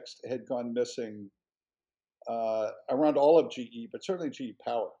context had gone missing around all of GE, but certainly GE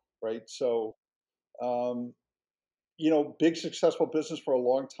Power, right? So, um, big successful business for a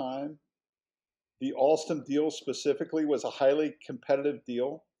long time. The Alstom deal specifically was a highly competitive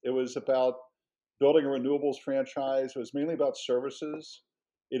deal. It was about building a renewables franchise. It was mainly about services.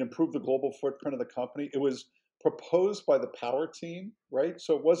 It improved the global footprint of the company. It was proposed by the power team, right?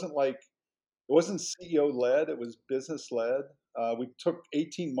 So it wasn't CEO led. It was business led. We took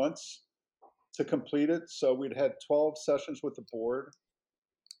 18 months to complete it. So we'd had 12 sessions with the board.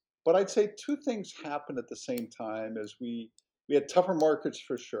 But I'd say two things happened at the same time as we had tougher markets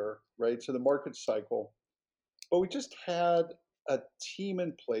for sure, right? So the market cycle, but we just had a team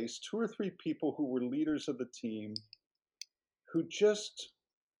in place, two or three people who were leaders of the team who just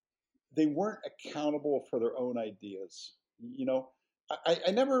they weren't accountable for their own ideas. You know,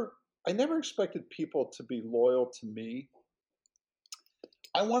 I never expected people to be loyal to me.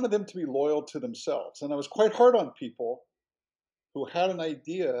 I wanted them to be loyal to themselves, and I was quite hard on people who had an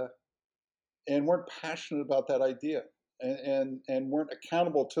idea and weren't passionate about that idea and weren't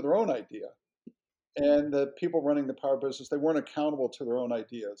accountable to their own idea. And the people running the power business, they weren't accountable to their own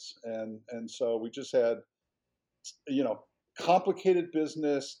ideas. And so we just had, you know, complicated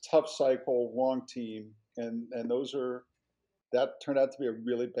business, tough cycle, wrong team. And that turned out to be a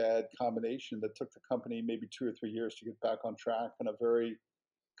really bad combination that took the company maybe 2 or 3 years to get back on track in a very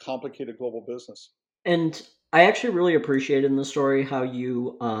complicated global business. And I actually really appreciated in the story how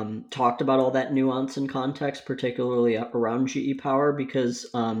you talked about all that nuance and context, particularly around GE Power, because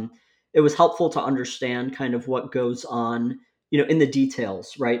it was helpful to understand kind of what goes on, in the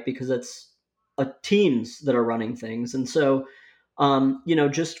details, right? Because it's teams that are running things, and so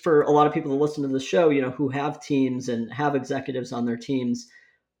just for a lot of people that listen to the show, who have teams and have executives on their teams,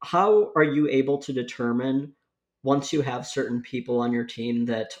 how are you able to determine once you have certain people on your team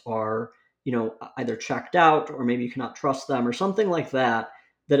that are either checked out or maybe you cannot trust them or something like that,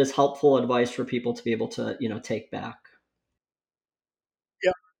 that is helpful advice for people to be able to, take back?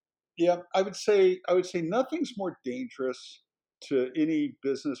 Yeah, yeah. I would say nothing's more dangerous to any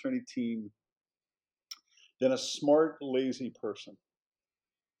business or any team than a smart, lazy person.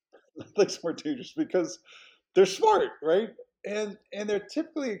 Nothing's more dangerous because they're smart, right? And they're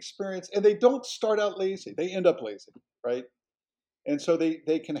typically experienced, and they don't start out lazy. They end up lazy, right? And so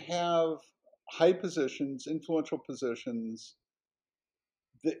they can have high positions, influential positions.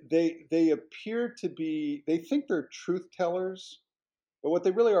 They appear to be. They think they're truth tellers, but what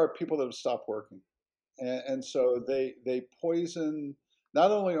they really are people that have stopped working. And so they poison.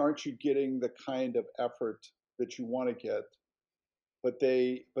 Not only aren't you getting the kind of effort that you want to get, but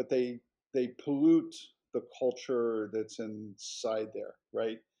they pollute the culture that's inside there,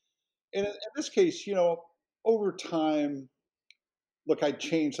 right? And in this case, over time, look, I'd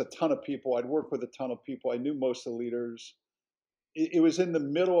changed a ton of people. I'd worked with a ton of people. I knew most of the leaders. It was in the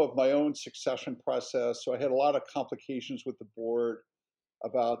middle of my own succession process, so I had a lot of complications with the board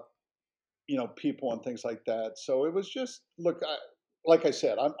about people and things like that. So it was just look, like I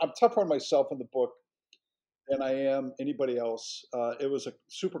said, I'm tougher on myself in the book than I am anybody else. It was a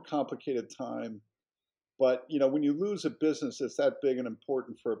super complicated time. But when you lose a business that's that big and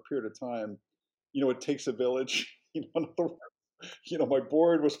important for a period of time, it takes a village. In other words, my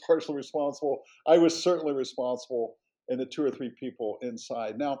board was partially responsible. I was certainly responsible, and the two or three people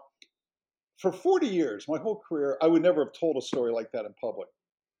inside. Now, for 40 years, my whole career, I would never have told a story like that in public.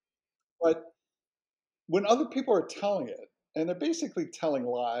 But when other people are telling it, and they're basically telling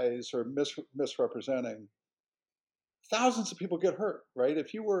lies or misrepresenting, thousands of people get hurt, right?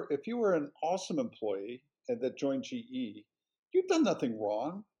 If you were an awesome employee and that joined GE, you've done nothing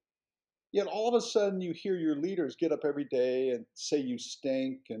wrong. Yet all of a sudden you hear your leaders get up every day and say you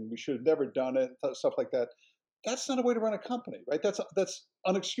stink and we should have never done it, stuff like that. That's not a way to run a company, right? That's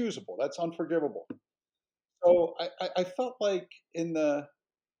unexcusable. That's unforgivable. So I felt like in the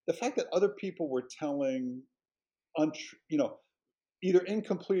fact that other people were telling untr- you know either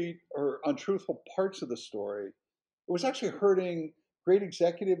incomplete or untruthful parts of the story, it was actually hurting great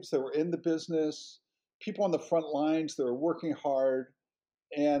executives that were in the business, people on the front lines that were working hard,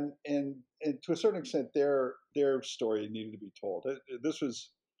 and to a certain extent, their story needed to be told. This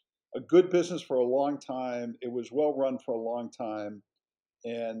was a good business for a long time. It was well run for a long time,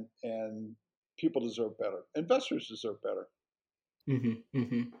 and people deserve better. Investors deserve better.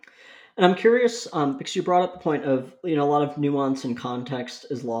 Mm-hmm. And I'm curious, because you brought up the point of, a lot of nuance and context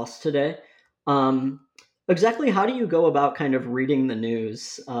is lost today. Um, exactly how do you go about kind of reading the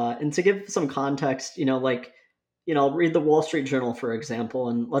news? And to give some context, I'll read the Wall Street Journal, for example.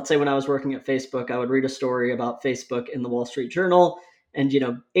 And let's say when I was working at Facebook, I would read a story about Facebook in the Wall Street Journal. And,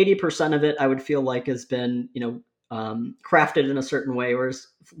 80% of it I would feel like has been, crafted in a certain way or is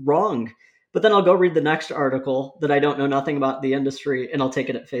wrong. but then I'll go read the next article that I don't know nothing about the industry, and I'll take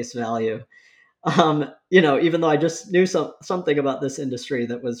it at face value. Even though I just knew something about this industry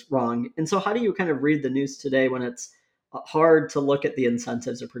that was wrong. And so, how do you kind of read the news today when it's hard to look at the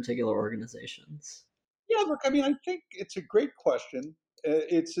incentives of particular organizations? Yeah, look, I mean, I think it's a great question.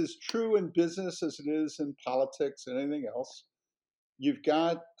 It's as true in business as it is in politics and anything else. You've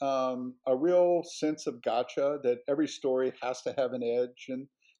got a real sense of gotcha that every story has to have an edge, and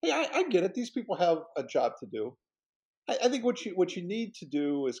hey, I get it. These people have a job to do. I think what you need to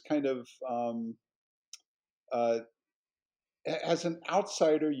do is kind of uh, as an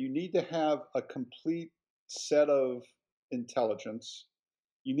outsider, you need to have a complete set of intelligence.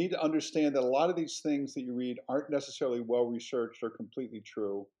 You need to understand that a lot of these things that you read aren't necessarily well researched or completely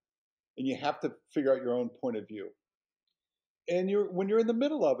true, and you have to figure out your own point of view. And when you're in the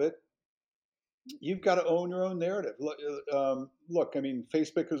middle of it, you've got to own your own narrative. Look, I mean,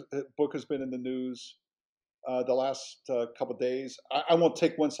 book has been in the news the last couple of days. I won't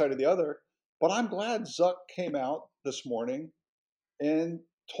take one side or the other, but I'm glad Zuck came out this morning and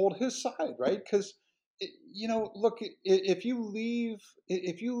told his side, right? Because look, if you leave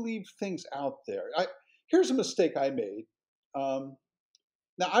things out there, here's a mistake I made. Um,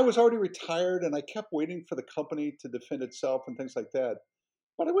 Now I was already retired, and I kept waiting for the company to defend itself and things like that.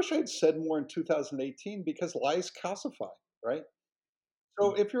 But I wish I had said more in 2018 because lies calcify, right?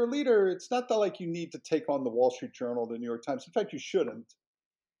 So if you're a leader, it's not that like you need to take on the Wall Street Journal, the New York Times. In fact, you shouldn't.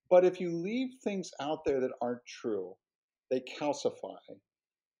 But if you leave things out there that aren't true, they calcify.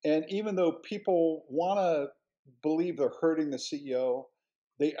 And even though people want to believe they're hurting the CEO,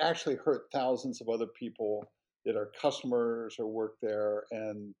 they actually hurt thousands of other people that are customers or work there.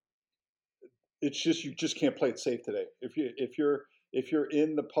 And it's just you just can't play it safe today. If you're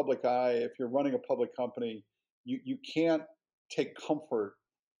in the public eye, if you're running a public company, you can't take comfort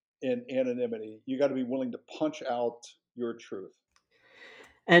in anonymity. You got to be willing to punch out your truth.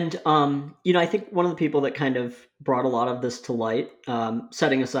 And I think one of the people that kind of brought a lot of this to light,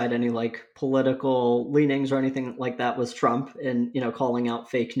 setting aside any like political leanings or anything like that, was Trump and calling out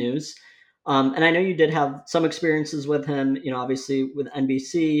fake news. And I know you did have some experiences with him. Obviously with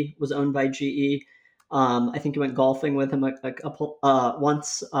NBC was owned by GE. I think you went golfing with him a couple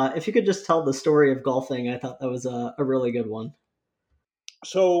once. If you could just tell the story of golfing, I thought that was a really good one.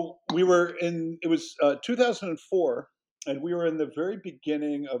 So we were in. It was 2004, and we were in the very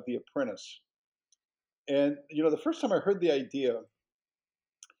beginning of The Apprentice. And the first time I heard the idea,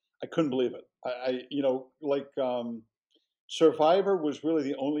 I couldn't believe it. Survivor was really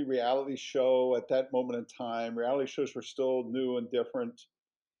the only reality show at that moment in time. Reality shows were still new and different.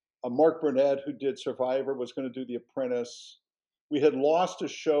 Mark Burnett, who did Survivor, was going to do The Apprentice. We had lost a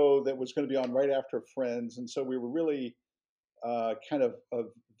show that was going to be on right after Friends, and so we were really kind of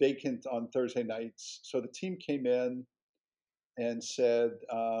vacant on Thursday nights. So the team came in and said,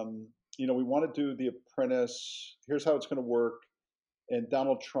 we want to do The Apprentice. Here's how it's going to work. And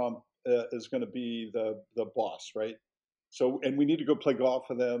Donald Trump is going to be the boss, right? So, and we need to go play golf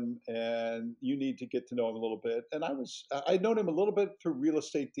with him, and you need to get to know him a little bit. And I'd known him a little bit through real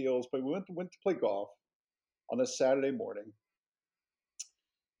estate deals, but we went to play golf on a Saturday morning,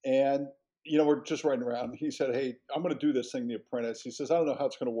 and we're just riding around. He said, "Hey, I'm going to do this thing, The Apprentice." He says, "I don't know how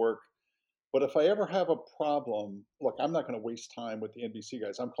it's going to work, but if I ever have a problem, look, I'm not going to waste time with the NBC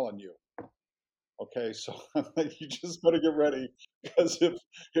guys. I'm calling you." Okay, so I'm like, you just better get ready because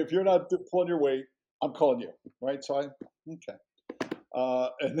if you're not pulling your weight, I'm calling you, right? So okay,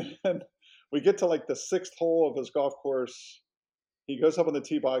 and then we get to like the sixth hole of his golf course. He goes up on the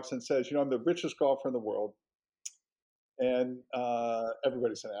tee box and says, "I'm the richest golfer in the world," and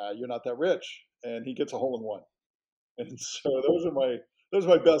everybody said, "Ah, you're not that rich," and he gets a hole in one. And so those are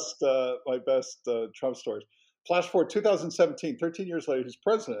my best Trump stories. Flash forward 2017, 13 years later, he's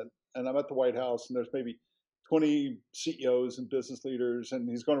president, and I'm at the White House, and there's maybe 20 CEOs and business leaders, and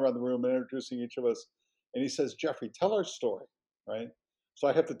he's going around the room and introducing each of us. And he says, "Jeffrey, tell our story," right? So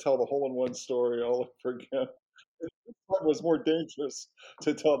I have to tell the hole in one story all over again. It was more dangerous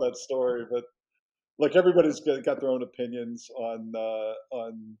to tell that story, but like everybody's got their own opinions on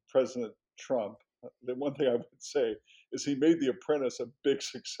President Trump. The one thing I would say is he made The Apprentice a big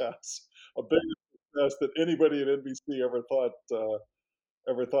success, a bigger success than anybody at NBC ever thought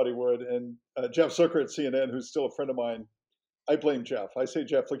he would. And Jeff Zucker at CNN, who's still a friend of mine, I blame Jeff. I say,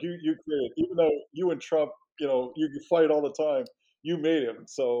 Jeff, like you created, even though you and Trump, you fight all the time, you made him.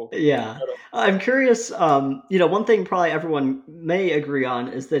 So Yeah. I'm curious. One thing probably everyone may agree on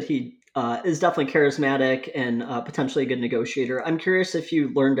is that he is definitely charismatic and potentially a good negotiator. I'm curious if you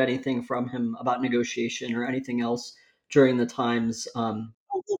learned anything from him about negotiation or anything else during the times.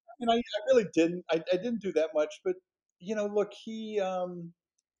 I really didn't. I didn't do that much, but look, he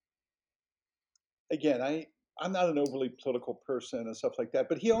again, I'm not an overly political person and stuff like that,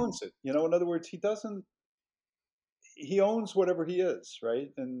 but he owns it. In other words, he owns whatever he is, right?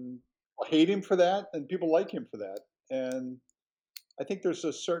 And people hate him for that, and people like him for that. And I think there's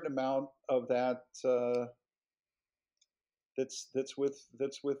a certain amount of that that's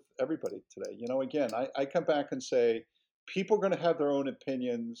with everybody today. Again, I come back and say people are going to have their own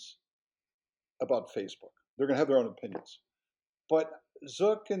opinions about Facebook. They're going to have their own opinions, but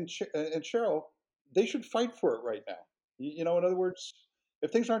Zook and Cheryl, they should fight for it right now. In other words,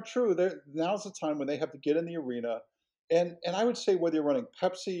 if things aren't true, now's the time when they have to get in the arena. And I would say whether you're running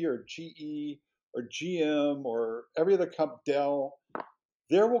Pepsi or GE or GM or every other Dell,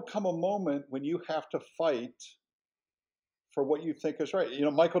 there will come a moment when you have to fight for what you think is right.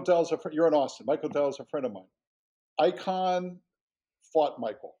 Michael Dell's you're in Austin. Michael Dell's a friend of mine. Icon fought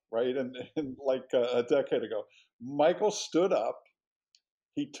Michael, right? And like a decade ago, Michael stood up.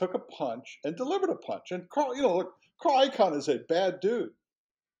 He took a punch and delivered a punch. And Carl, look, Carl Icahn is a bad dude,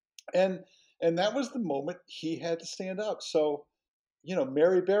 and and that was the moment he had to stand up. So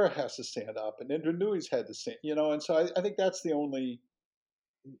Mary Barra has to stand up, and Indra Nui's had to stand. And so I think that's the only.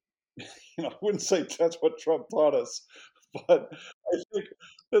 I wouldn't say that's what Trump taught us, but I think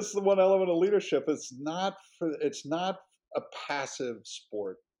that's the one element of leadership. It's not a passive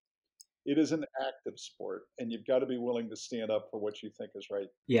sport. It is an active sport, and you've got to be willing to stand up for what you think is right.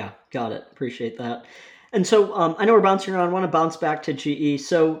 Yeah, got it. Appreciate that. And so I know we're bouncing around. I want to bounce back to GE.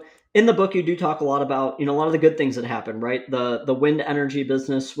 So in the book, you do talk a lot about a lot of the good things that happened. Right, the wind energy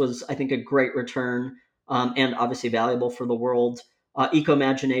business was, I think, a great return, and obviously valuable for the world.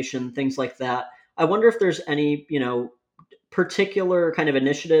 Eco-imagination, things like that. I wonder if there's any particular kind of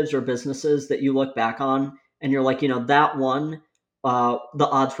initiatives or businesses that you look back on and you're like, that one, the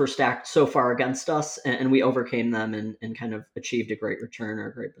odds were stacked so far against us, and we overcame them and kind of achieved a great return or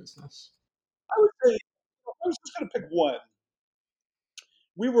a great business. I would say, if I was just going to pick one,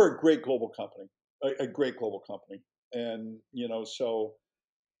 we were a great global company, a great global company. And, so,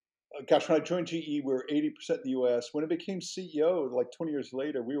 gosh, when I joined GE, we were 80% in the US. When I became CEO, like 20 years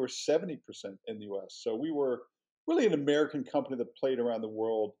later, we were 70% in the US. So we were really an American company that played around the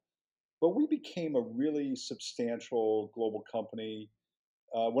world. But we became a really substantial global company.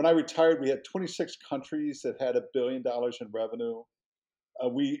 When I retired, we had 26 countries that had $1 billion in revenue.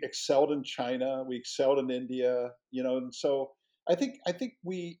 We excelled in China. We excelled in India. And so I think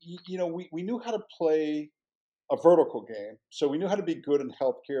we knew how to play a vertical game. So we knew how to be good in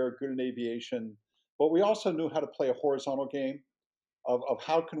healthcare, good in aviation, but we also knew how to play a horizontal game of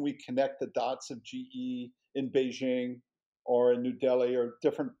how can we connect the dots of GE in Beijing or in New Delhi or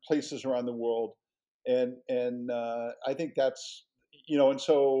different places around the world. And I think that's and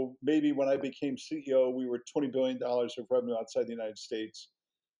so maybe when I became CEO, we were $20 billion of revenue outside the United States.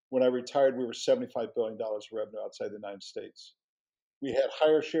 When I retired, we were $75 billion of revenue outside the United States. We had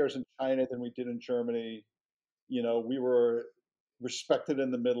higher shares in China than we did in Germany. We were respected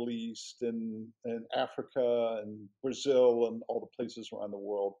in the Middle East and Africa and Brazil and all the places around the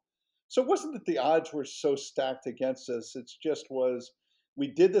world. So it wasn't that the odds were so stacked against us. It just was we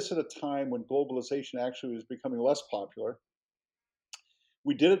did this at a time when globalization actually was becoming less popular.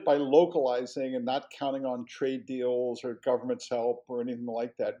 We did it by localizing and not counting on trade deals or government's help or anything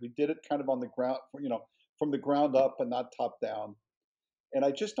like that. We did it kind of on the ground, from the ground up and not top down. And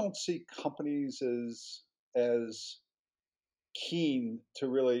I just don't see companies as keen to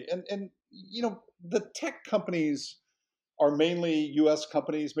really the tech companies are mainly US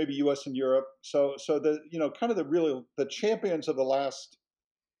companies, maybe US and Europe. So the kind of the champions of the last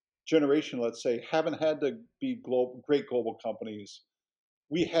generation, let's say, haven't had to be great global companies.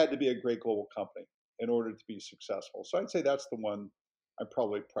 We had to be a great global company in order to be successful. So I'd say that's the one I'm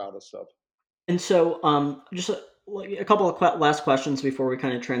probably proudest of. And so, just a couple of last questions before we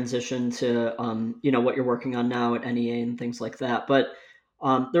kind of transition to, what you're working on now at NEA and things like that. But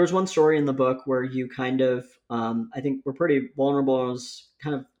there was one story in the book where you kind of, I think, were pretty vulnerable. It was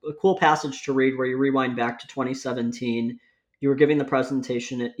kind of a cool passage to read where you rewind back to 2017. You were giving the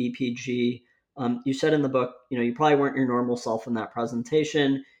presentation at EPG. You said in the book, you probably weren't your normal self in that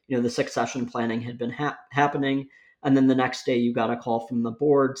presentation. The succession planning had been happening. And then the next day, you got a call from the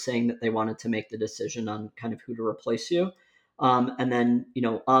board saying that they wanted to make the decision on kind of who to replace you. And then,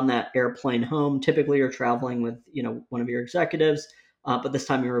 on that airplane home, typically you're traveling with, one of your executives, but this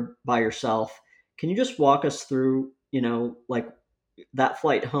time you were by yourself. Can you just walk us through, like that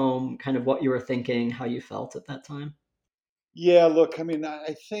flight home, kind of what you were thinking, how you felt at that time? Yeah, look, I mean,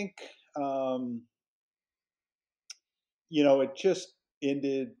 I think um, it just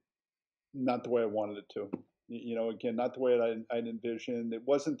ended. not the way I wanted it to. Again, not the way I'd envisioned. It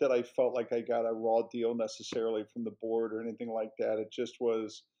wasn't that I felt like I got a raw deal necessarily from the board or anything like that. It just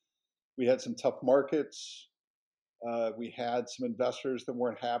was, we had some tough markets. We had some investors that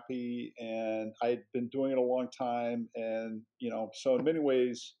weren't happy, and I'd been doing it a long time. And, so in many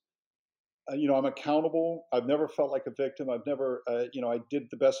ways, I'm accountable. I've never felt like a victim. I've never, I did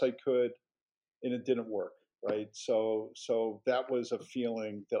the best I could, and it didn't work. Right. So that was a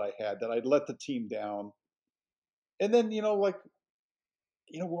feeling that I had, that I'd let the team down. And then, we're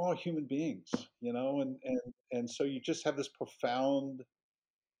all human beings, and so you just have this profound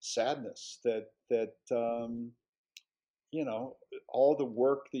sadness that you know all the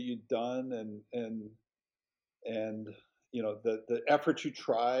work that you've done, and the effort you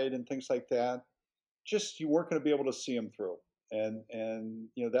tried and things like that, just you weren't going to be able to see them through. And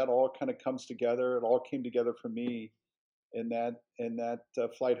that all kind of comes together. It all came together for me in that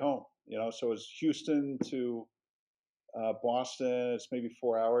flight home. So it was Houston to Boston. It's maybe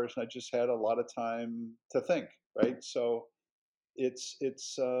 4 hours, and I just had a lot of time to think. Right. So it's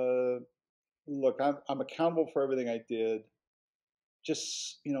look, I'm accountable for everything I did.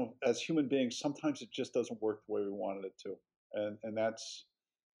 Just as human beings, sometimes it just doesn't work the way we wanted it to, and that's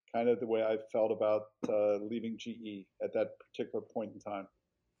kind of the way I felt about leaving GE at that particular point in time.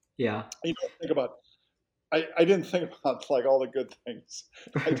 Yeah. Think about. I didn't think about like all the good things.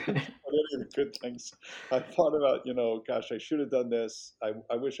 I didn't Right. think about any of the good things. I thought about, gosh, I should have done this.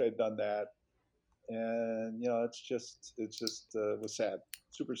 I wish I'd done that. And it was sad,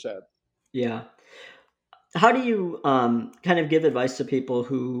 super sad. Yeah. How do you kind of give advice to people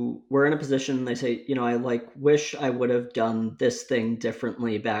who were in a position, they say, I like wish I would have done this thing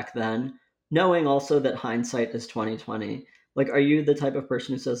differently back then, knowing also that hindsight is 2020. Like, are you the type of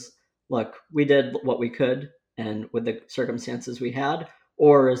person who says, look, we did what we could and with the circumstances we had,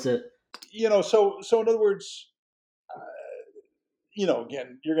 or is it So in other words,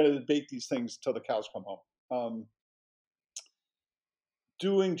 again, you're going to debate these things till the cows come home.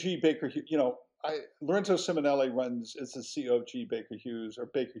 Doing G Baker Hughes, Lorenzo Simonelli is the CEO of G Baker Hughes, or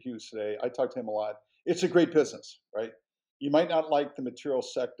Baker Hughes today. I talk to him a lot. It's a great business, right? You might not like the material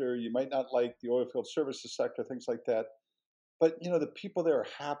sector, you might not like the oil field services sector, things like that. But the people there are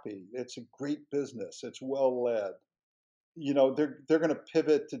happy. It's a great business. It's well led. They're going to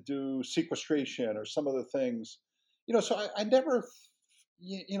pivot to do sequestration or some other things. So I never,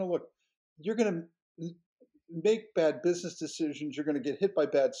 look, you're going to make bad business decisions. You're going to get hit by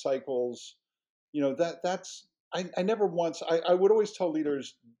bad cycles. That's I never once I would always tell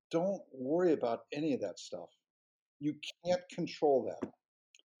leaders, don't worry about any of that stuff. You can't control that.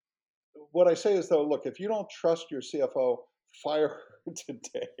 What I say is though, look, if you don't trust your CFO, fire her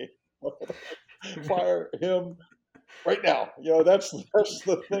today. Fire him right now. That's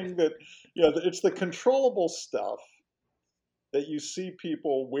the thing that it's the controllable stuff that you see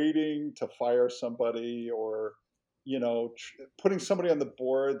people waiting to fire somebody, or putting somebody on the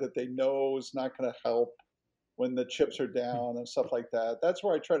board that they know is not going to help when the chips are down and stuff like that. That's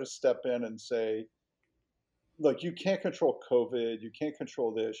where I try to step in and say, look, you can't control COVID, you can't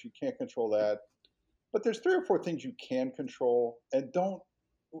control this, you can't control that, but there's three or four things you can control, and don't.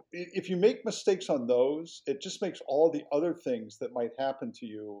 If you make mistakes on those, it just makes all the other things that might happen to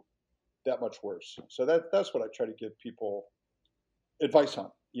you that much worse. So that's what I try to give people advice on,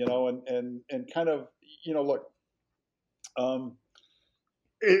 and kind of, look, um,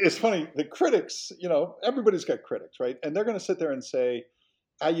 it's funny. The critics, everybody's got critics, right? And they're going to sit there and say,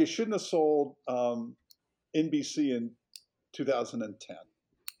 ah, you shouldn't have sold NBC in 2010.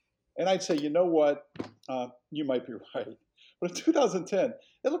 And I'd say, you know what? You might be right. But in 2010,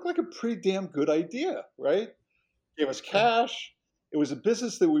 it looked like a pretty damn good idea, right? It was cash. It was a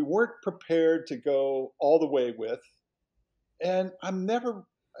business that we weren't prepared to go all the way with. And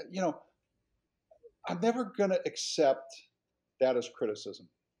you know, I'm never going to accept that as criticism,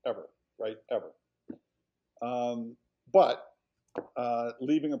 ever, right? Ever. But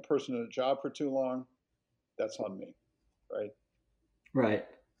leaving a person in a job for too long, that's on me, right? right?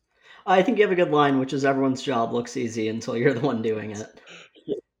 I think you have a good line, which is everyone's job looks easy until you're the one doing it.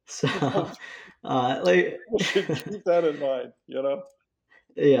 So, People, like, people should keep that in mind,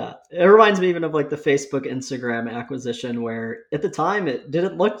 yeah, it reminds me even of like the Facebook Instagram acquisition, where at the time it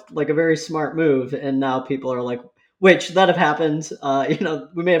didn't look like a very smart move, and now people are like, "Wait, should that have happened?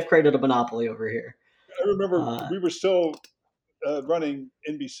 We may have created a monopoly over here." I remember Uh, we were still running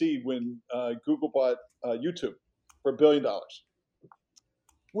NBC when Google bought YouTube for $1 billion.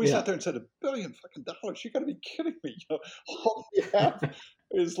 We yeah, sat there and said, $1 billion fucking dollars? You got to be kidding me! All we have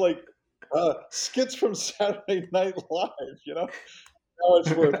is like skits from Saturday Night Live. Now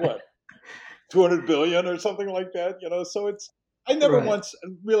it's worth right. what? 200 billion or something like that. So Right.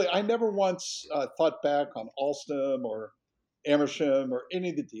 I never once thought back on Alstom or Amersham or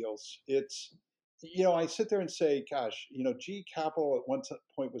any of the deals. I sit there and say, gosh, GE Capital at one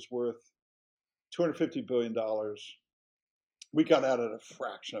point was worth $250 billion. We got out at a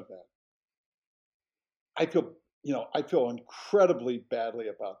fraction of that. I feel, I feel incredibly badly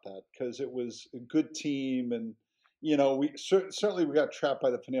about that because it was a good team, and certainly we got trapped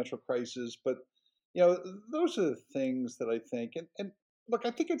by the financial crisis, but those are the things that I think, and look,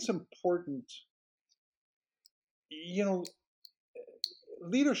 I think it's important. You know,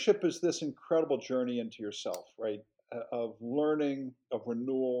 leadership is this incredible journey into yourself, right? Of learning, of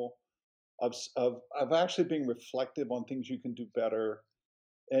renewal, of actually being reflective on things you can do better.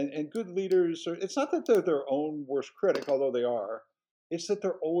 And good leaders are, it's not that they're their own worst critic, although they are. It's that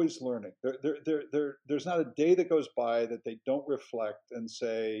they're always learning. There's not a day that goes by that they don't reflect and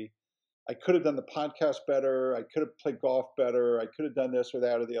say, I could have done the podcast better. I could have played golf better. I could have done this or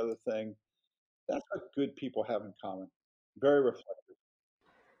that or the other thing. That's what good people have in common. Very reflective.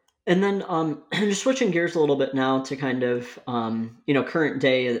 And then just switching gears a little bit now to kind of current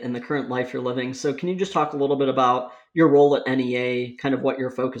day and the current life you're living. So can you just talk a little bit about your role at NEA, kind of what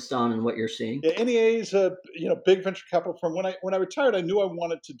you're focused on and what you're seeing? Yeah, NEA is a big venture capital firm. When I retired, I knew I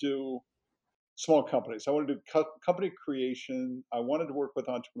wanted to do small companies. I wanted to do company creation. I wanted to work with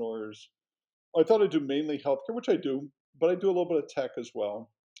entrepreneurs. I thought I'd do mainly healthcare, which I do, but I do a little bit of tech as well.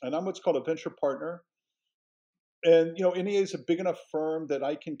 And I'm what's called a venture partner. And NEA is a big enough firm that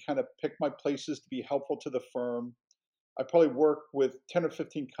I can kind of pick my places to be helpful to the firm. I probably work with 10 or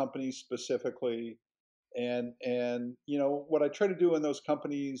 15 companies specifically. And what I try to do in those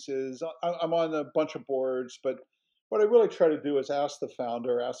companies is I'm on a bunch of boards, but what I really try to do is ask the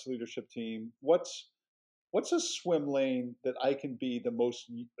founder, ask the leadership team, what's a swim lane that I can be the most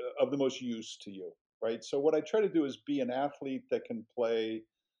use to you, right? So what I try to do is be an athlete that can play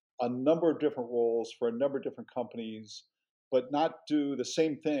a number of different roles for a number of different companies, but not do the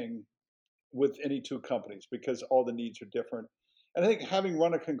same thing with any two companies because all the needs are different. And I think having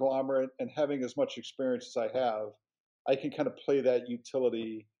run a conglomerate and having as much experience as I have, I can kind of play that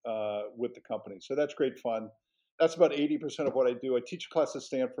utility with the company. So that's great fun. That's about 80% of what I do. I teach a class at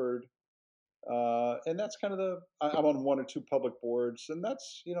Stanford, and that's kind of I'm on one or two public boards, and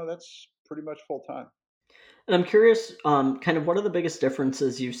that's pretty much full time. And I'm curious, kind of what are the biggest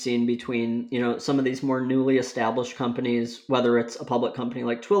differences you've seen between, some of these more newly established companies, whether it's a public company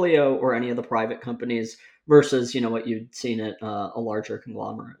like Twilio or any of the private companies, versus, what you'd seen at a larger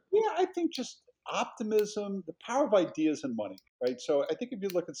conglomerate? Yeah, I think just optimism, the power of ideas and money, right? So I think if you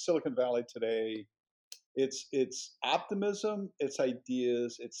look at Silicon Valley today, it's optimism, it's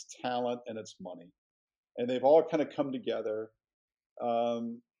ideas, it's talent, and it's money, and they've all kind of come together.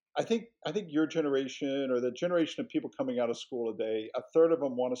 Um, I think your generation or the generation of people coming out of school today, a third of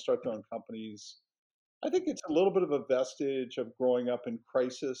them want to start their own companies. I think it's a little bit of a vestige of growing up in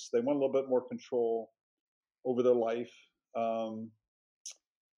crisis. They want a little bit more control over their life. Um,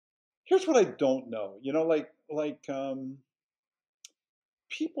 Here's what I don't know.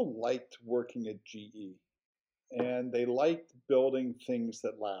 People liked working at GE and they liked building things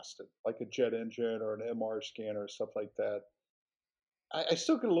that lasted, like a jet engine or an MR scanner, stuff like that. I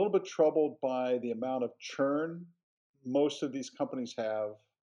still get a little bit troubled by the amount of churn most of these companies have,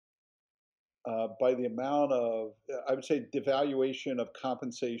 by the amount of, I would say, devaluation of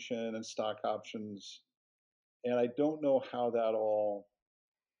compensation and stock options. And I don't know how that all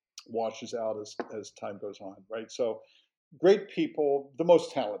washes out as time goes on, right? So great people, the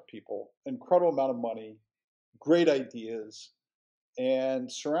most talented people, incredible amount of money, great ideas, and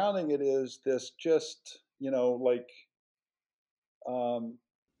surrounding it is this just um,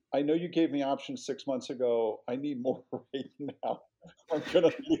 I know you gave me options 6 months ago. I need more right now. I'm gonna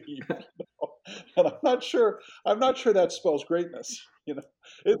leave, and I'm not sure that spells greatness.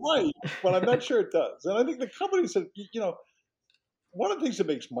 It might, but I'm not sure it does. And I think the companies that one of the things that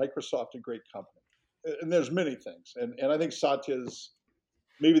makes Microsoft a great company, and there's many things, and I think Satya's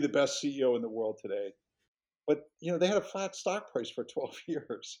maybe the best CEO in the world today. But they had a flat stock price for 12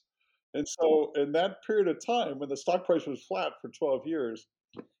 years, and so in that period of time when the stock price was flat for 12 years,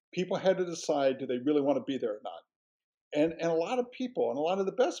 people had to decide, do they really want to be there or not? And a lot of people, and a lot of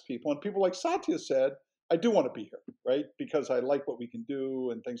the best people, and people like Satya said, I do want to be here, right? Because I like what we can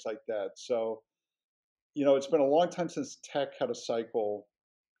do and things like that. So it's been a long time since tech had a cycle.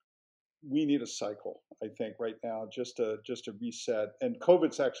 We need a cycle, I think, right now, just to reset. And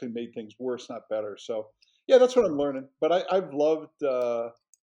COVID's actually made things worse, not better. So yeah, that's what I'm learning. But I've loved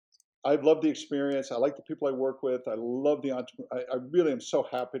I've loved the experience. I like the people I work with. I love the entrepreneur. I really am so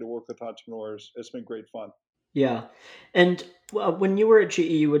happy to work with entrepreneurs. It's been great fun. Yeah. And when you were at GE,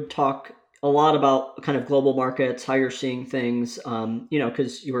 you would talk a lot about kind of global markets, how you're seeing things,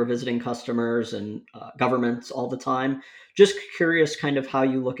 because you were visiting customers and governments all the time. Just curious, kind of how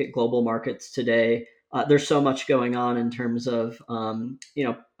you look at global markets today. There's so much going on in terms of,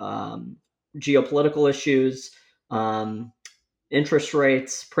 geopolitical issues, um, interest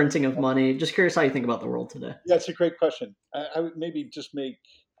rates, printing of money. Just curious how you think about the world today. Yeah, it's a great question. I would maybe just make,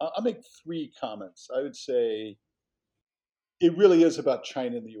 I'll make three comments. I would say it really is about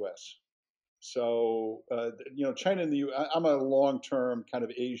China and the US. So, China and the U. I'm a long-term kind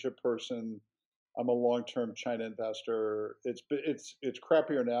of Asia person. I'm a long-term China investor. It's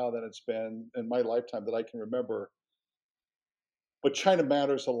crappier now than it's been in my lifetime that I can remember. But China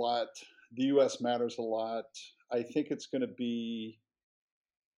matters a lot. The U.S. matters a lot. I think it's going to be,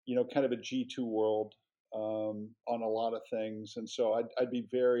 kind of a G2 world on a lot of things. And so I'd be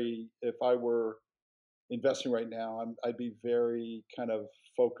very, if I were investing right now, I'd be very kind of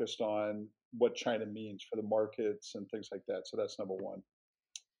focused on what China means for the markets and things like that. So that's number one.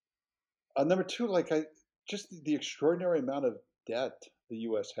 Number two, just the extraordinary amount of debt the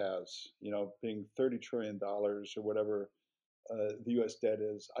U.S. has, being $30 trillion or whatever the U.S. debt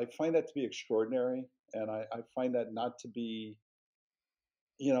is. I find that to be extraordinary, and I find that not to be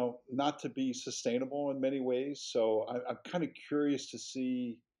sustainable in many ways. So I'm kind of curious to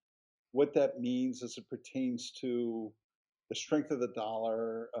see what that means as it pertains to the strength of the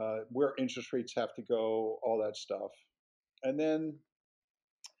dollar, where interest rates have to go, all that stuff. And then,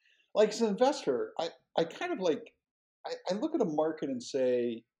 like as an investor, I kind of I look at a market and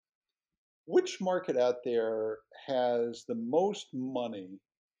say, which market out there has the most money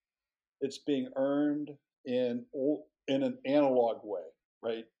that's being earned in an analog way,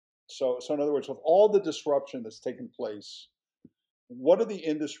 right? So in other words, with all the disruption that's taken place, what are the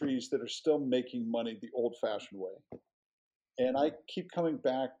industries that are still making money the old-fashioned way? And I keep coming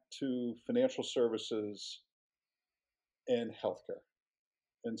back to financial services and healthcare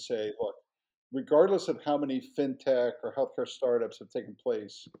and say, look, regardless of how many fintech or healthcare startups have taken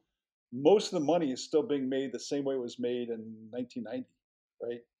place, most of the money is still being made the same way it was made in 1990,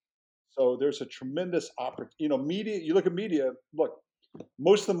 right? So there's a tremendous opportunity. Media, you look at media, look,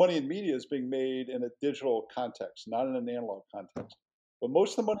 most of the money in media is being made in a digital context, not in an analog context. But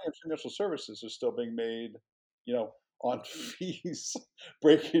most of the money in financial services is still being made, you know, on fees,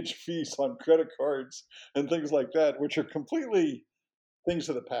 breakage fees on credit cards and things like that, which are completely things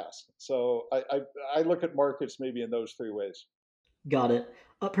of the past. So I look at markets maybe in those three ways. Got it.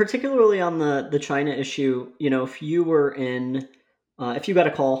 Particularly on the China issue, if you were if you got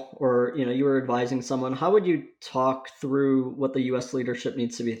a call or you were advising someone, how would you talk through what the U.S. leadership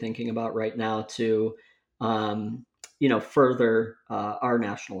needs to be thinking about right now to, further our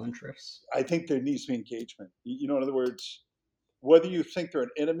national interests? I think there needs to be engagement. In other words, whether you think they're an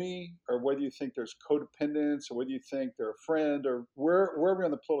enemy or whether you think there's codependence or whether you think they're a friend or wherever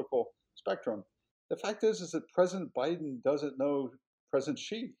on the political spectrum, the fact is that President Biden doesn't know President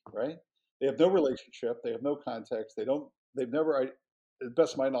Xi, right? They have no relationship. They have no context. They've never, to the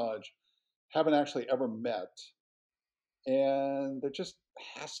best of my knowledge, haven't actually ever met. And there just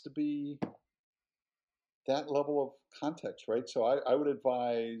has to be that level of context, right? So I would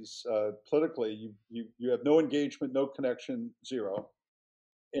advise politically, you have no engagement, no connection, zero.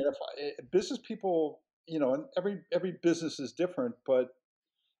 And business people, and every business is different, but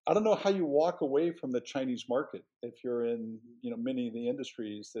I don't know how you walk away from the Chinese market if you're in, many of the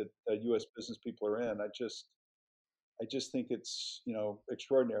industries that U.S. business people are in. I just think it's,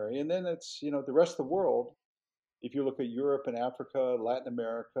 extraordinary. And then it's, the rest of the world. If you look at Europe and Africa, Latin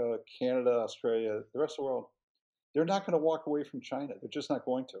America, Canada, Australia, the rest of the world, they're not going to walk away from China. They're just not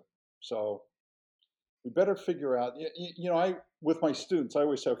going to. So we better figure out. I with my students, I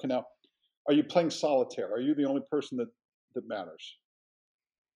always say, okay, now, are you playing solitaire? Are you the only person that matters?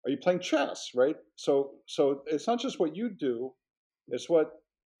 Are you playing chess? Right. So it's not just what you do; it's what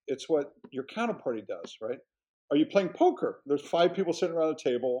your counterparty does. Right. Are you playing poker? There's five people sitting around a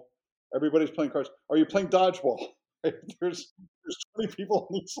table. Everybody's playing cards. Are you playing dodgeball? Right? There's 20 people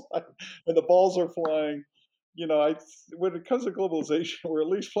on each side, and the balls are flying. When it comes to globalization, we're at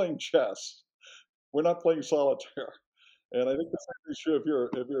least playing chess. We're not playing solitaire. And I think the same is true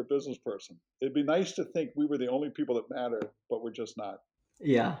if you're a business person. It'd be nice to think we were the only people that matter, but we're just not.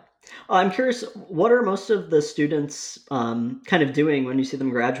 Yeah. I'm curious, what are most of the students kind of doing when you see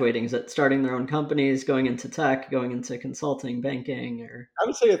them graduating? Is it starting their own companies, going into tech, going into consulting, banking, or? I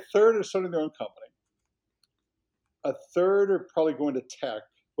would say a third are starting their own company. A third are probably going to tech,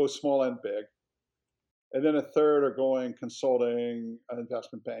 both small and big. And then a third are going consulting,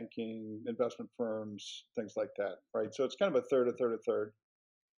 investment banking, investment firms, things like that, right? So it's kind of a third, a third, a third.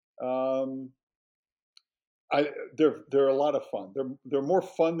 Um, they're a lot of fun. They're more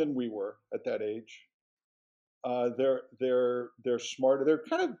fun than we were at that age. They're smarter. They're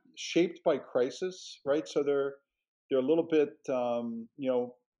kind of shaped by crisis, right? So they're a little bit,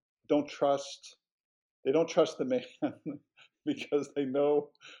 don't trust. They don't trust the man because they know,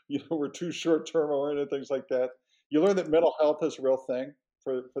 we're too short term oriented, things like that. You learn that mental health is a real thing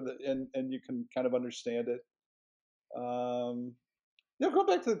for the and you can kind of understand it. Um, go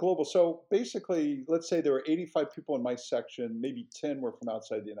back to the global. So basically, let's say there were 85 people in my section, maybe 10 were from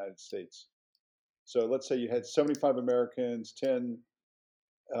outside the United States. So let's say you had 75 Americans, 10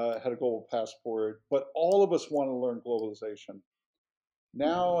 had a global passport, but all of us want to learn globalization.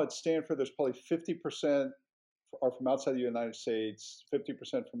 Now at Stanford, there's probably 50% are from outside the United States,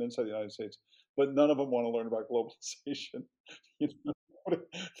 50% from inside the United States, but none of them want to learn about globalization.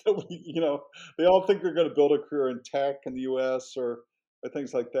 you know, they all think they're going to build a career in tech in the U.S. or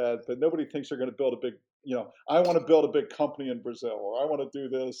things like that, but nobody thinks they're going to build a big, I want to build a big company in Brazil, or I want to do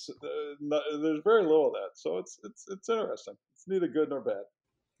this. There's very little of that, so it's interesting. It's neither good nor bad.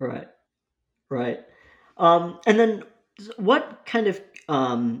 Right. Right. And then what kind of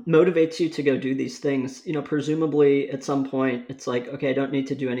motivates you to go do these things? Presumably at some point it's like, okay, I don't need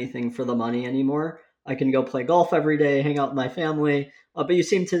to do anything for the money anymore. I can go play golf every day, hang out with my family. But you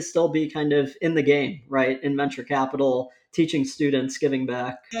seem to still be kind of in the game, right? In venture capital, teaching students, giving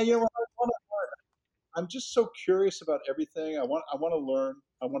back. Yeah, I'm just so curious about everything. I want to learn.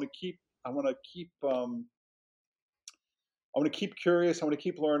 I want to keep curious. I want to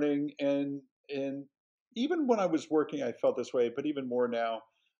keep learning. And even when I was working, I felt this way, but even more now,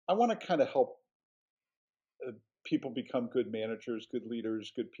 I want to kind of help people become good managers, good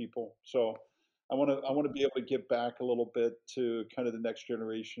leaders, good people. So I want to be able to give back a little bit to kind of the next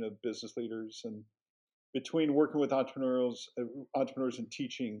generation of business leaders. And between working with entrepreneurs and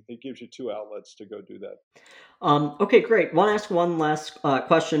teaching, it gives you two outlets to go do that. Okay, great. Want to ask one last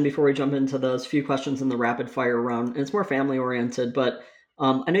question before we jump into those few questions in the rapid fire round. And it's more family oriented, but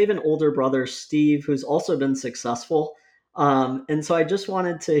I know you have an older brother, Steve, who's also been successful. And so I just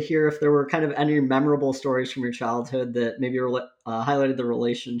wanted to hear if there were kind of any memorable stories from your childhood that maybe highlighted the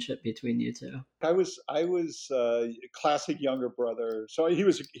relationship between you two. I was a classic younger brother. So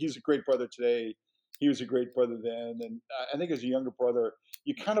he's a great brother today. He was a great brother then, and I think as a younger brother,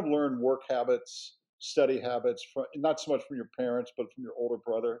 you kind of learn work habits, study habits from not so much from your parents, but from your older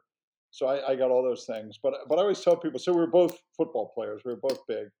brother. So I got all those things. But I always tell people. So we were both football players. We were both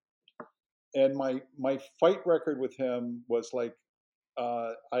big, and my fight record with him was like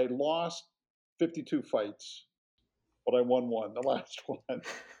I lost 52 fights, but I won one, the last one.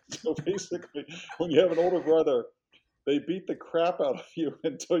 So basically, when you have an older brother, they beat the crap out of you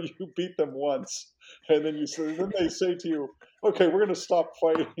until you beat them once, and then they say to you, "Okay, we're going to stop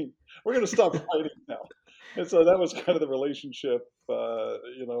fighting. We're going to stop fighting now." And so that was kind of the relationship,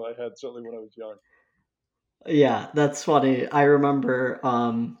 I had certainly when I was young. Yeah, that's funny. I remember,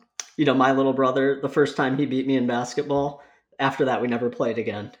 my little brother, the first time he beat me in basketball, after that, we never played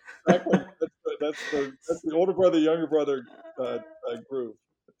again. Exactly. That's the older brother, younger brother groove.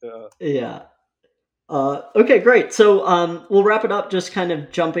 Yeah. Yeah. Okay, great. So we'll wrap it up just kind of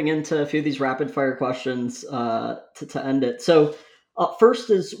jumping into a few of these rapid fire questions to end it. So, first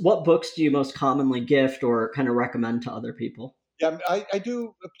is what books do you most commonly gift or kind of recommend to other people? Yeah, I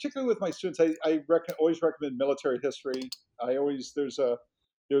do, particularly with my students. Always recommend military history. I always there's a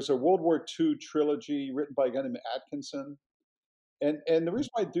World War II trilogy written by a guy named Atkinson, and the reason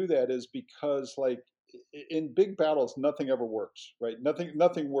why I do that is because like in big battles, nothing ever works, right?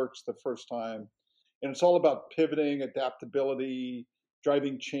 Nothing works the first time, and it's all about pivoting, adaptability,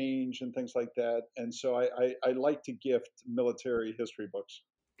 driving change, and things like that. And so I like to gift military history books.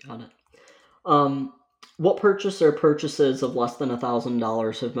 Got it. Um, what purchase or purchases of less than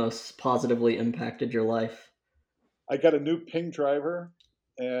 $1,000 have most positively impacted your life? I got a new Ping driver,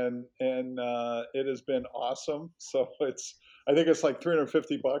 and it has been awesome. So I think it's like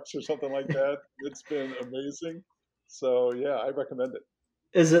 $350 or something like that. It's been amazing. So yeah, I recommend it.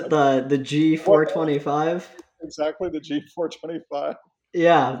 Is it I, the what G425? exactly the G425?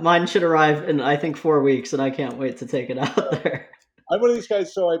 Yeah, mine should arrive in I think 4 weeks, and I can't wait to take it out there. I'm one of these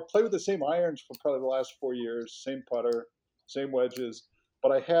guys. So I play with the same irons for probably the last 4 years, same putter, same wedges,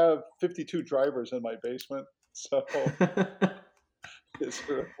 but I have 52 drivers in my basement, so it's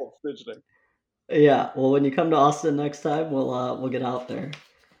a little fidgeting. Yeah, well, when you come to Austin next time, we'll get out there.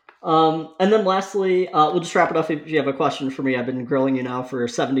 And then lastly, we'll just wrap it up. If you have a question for me, I've been grilling you now for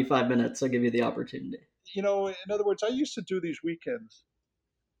 75 minutes. I'll give you the opportunity. In other words, I used to do these weekends,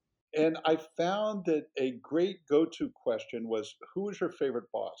 and I found that a great go-to question was, "Who is your favorite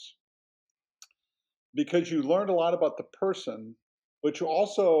boss?" Because you learned a lot about the person, but you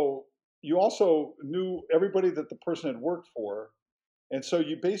also knew everybody that the person had worked for, and so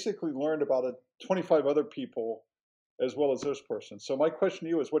you basically learned about 25 other people as well as this person. So my question to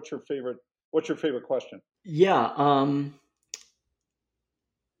you is, what's your favorite question? Yeah.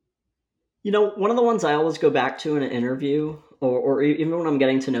 One of the ones I always go back to in an interview, or even when I'm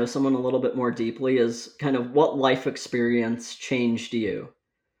getting to know someone a little bit more deeply, is kind of what life experience changed you,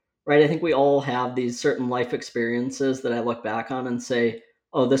 right? I think we all have these certain life experiences that I look back on and say,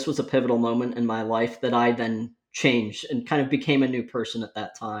 oh, this was a pivotal moment in my life that I then changed and kind of became a new person at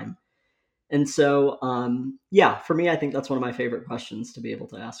that time. And so, yeah, for me, I think that's one of my favorite questions to be able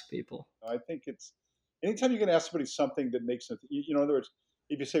to ask people. I think it's anytime you can ask somebody something that makes sense. In other words,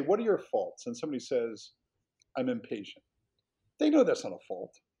 if you say, "What are your faults?" and somebody says, "I'm impatient," they know that's not a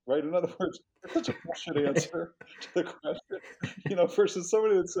fault, right? In other words, it's such a bullshit answer to the question, versus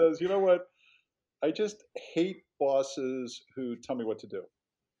somebody that says, "You know what? I just hate bosses who tell me what to do."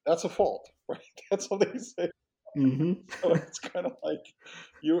 That's a fault, right? That's what they say. Hmm. So it's kind of like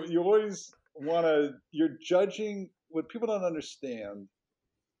you always want to. You're judging what people don't understand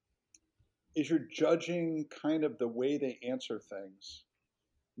is you're judging kind of the way they answer things,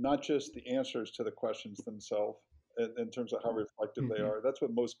 not just the answers to the questions themselves in terms of how reflective they Hmm. are. That's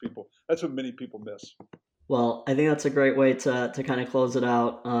what many people miss. Well, I think that's a great way to kind of close it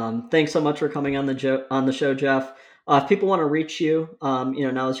out. Thanks so much for coming on on the show, Jeff. If people want to reach you,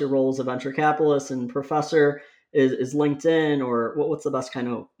 now as your role as a venture capitalist and professor, is LinkedIn or what's the best kind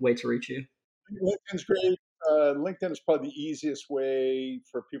of way to reach you? LinkedIn's great. LinkedIn is probably the easiest way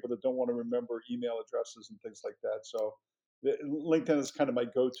for people that don't want to remember email addresses and things like that. So LinkedIn is kind of my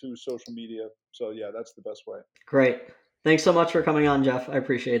go-to social media. So yeah, that's the best way. Great. Thanks so much for coming on, Jeff. I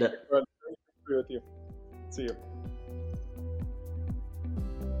appreciate it. All right, great to be with you. See you.